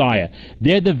their Messiah.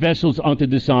 They're the vessels unto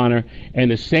dishonor,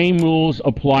 and the same rules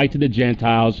apply to the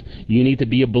Gentiles. You need to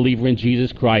be a believer in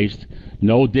Jesus Christ.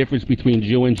 No difference between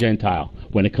Jew and Gentile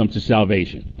when it comes to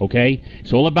salvation, okay?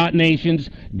 It's all about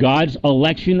nations, God's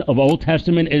election of Old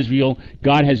Testament Israel.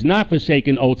 God has not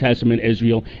forsaken Old Testament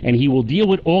Israel, and he will deal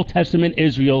with Old Testament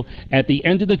Israel at the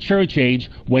end of the church age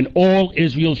when all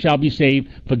Israel shall be saved.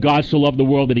 For God so loved the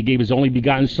world that he gave his only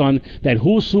begotten Son, that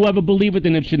whosoever believeth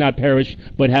in him should not perish,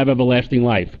 but have everlasting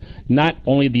life. Not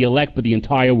only the elect, but the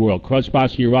entire world.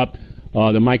 Krustbox, you're up.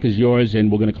 The mic is yours,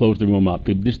 and we're going to close the room up.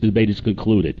 This debate is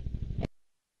concluded.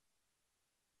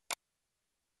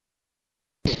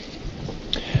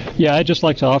 Yeah, I'd just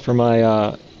like to offer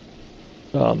my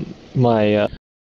my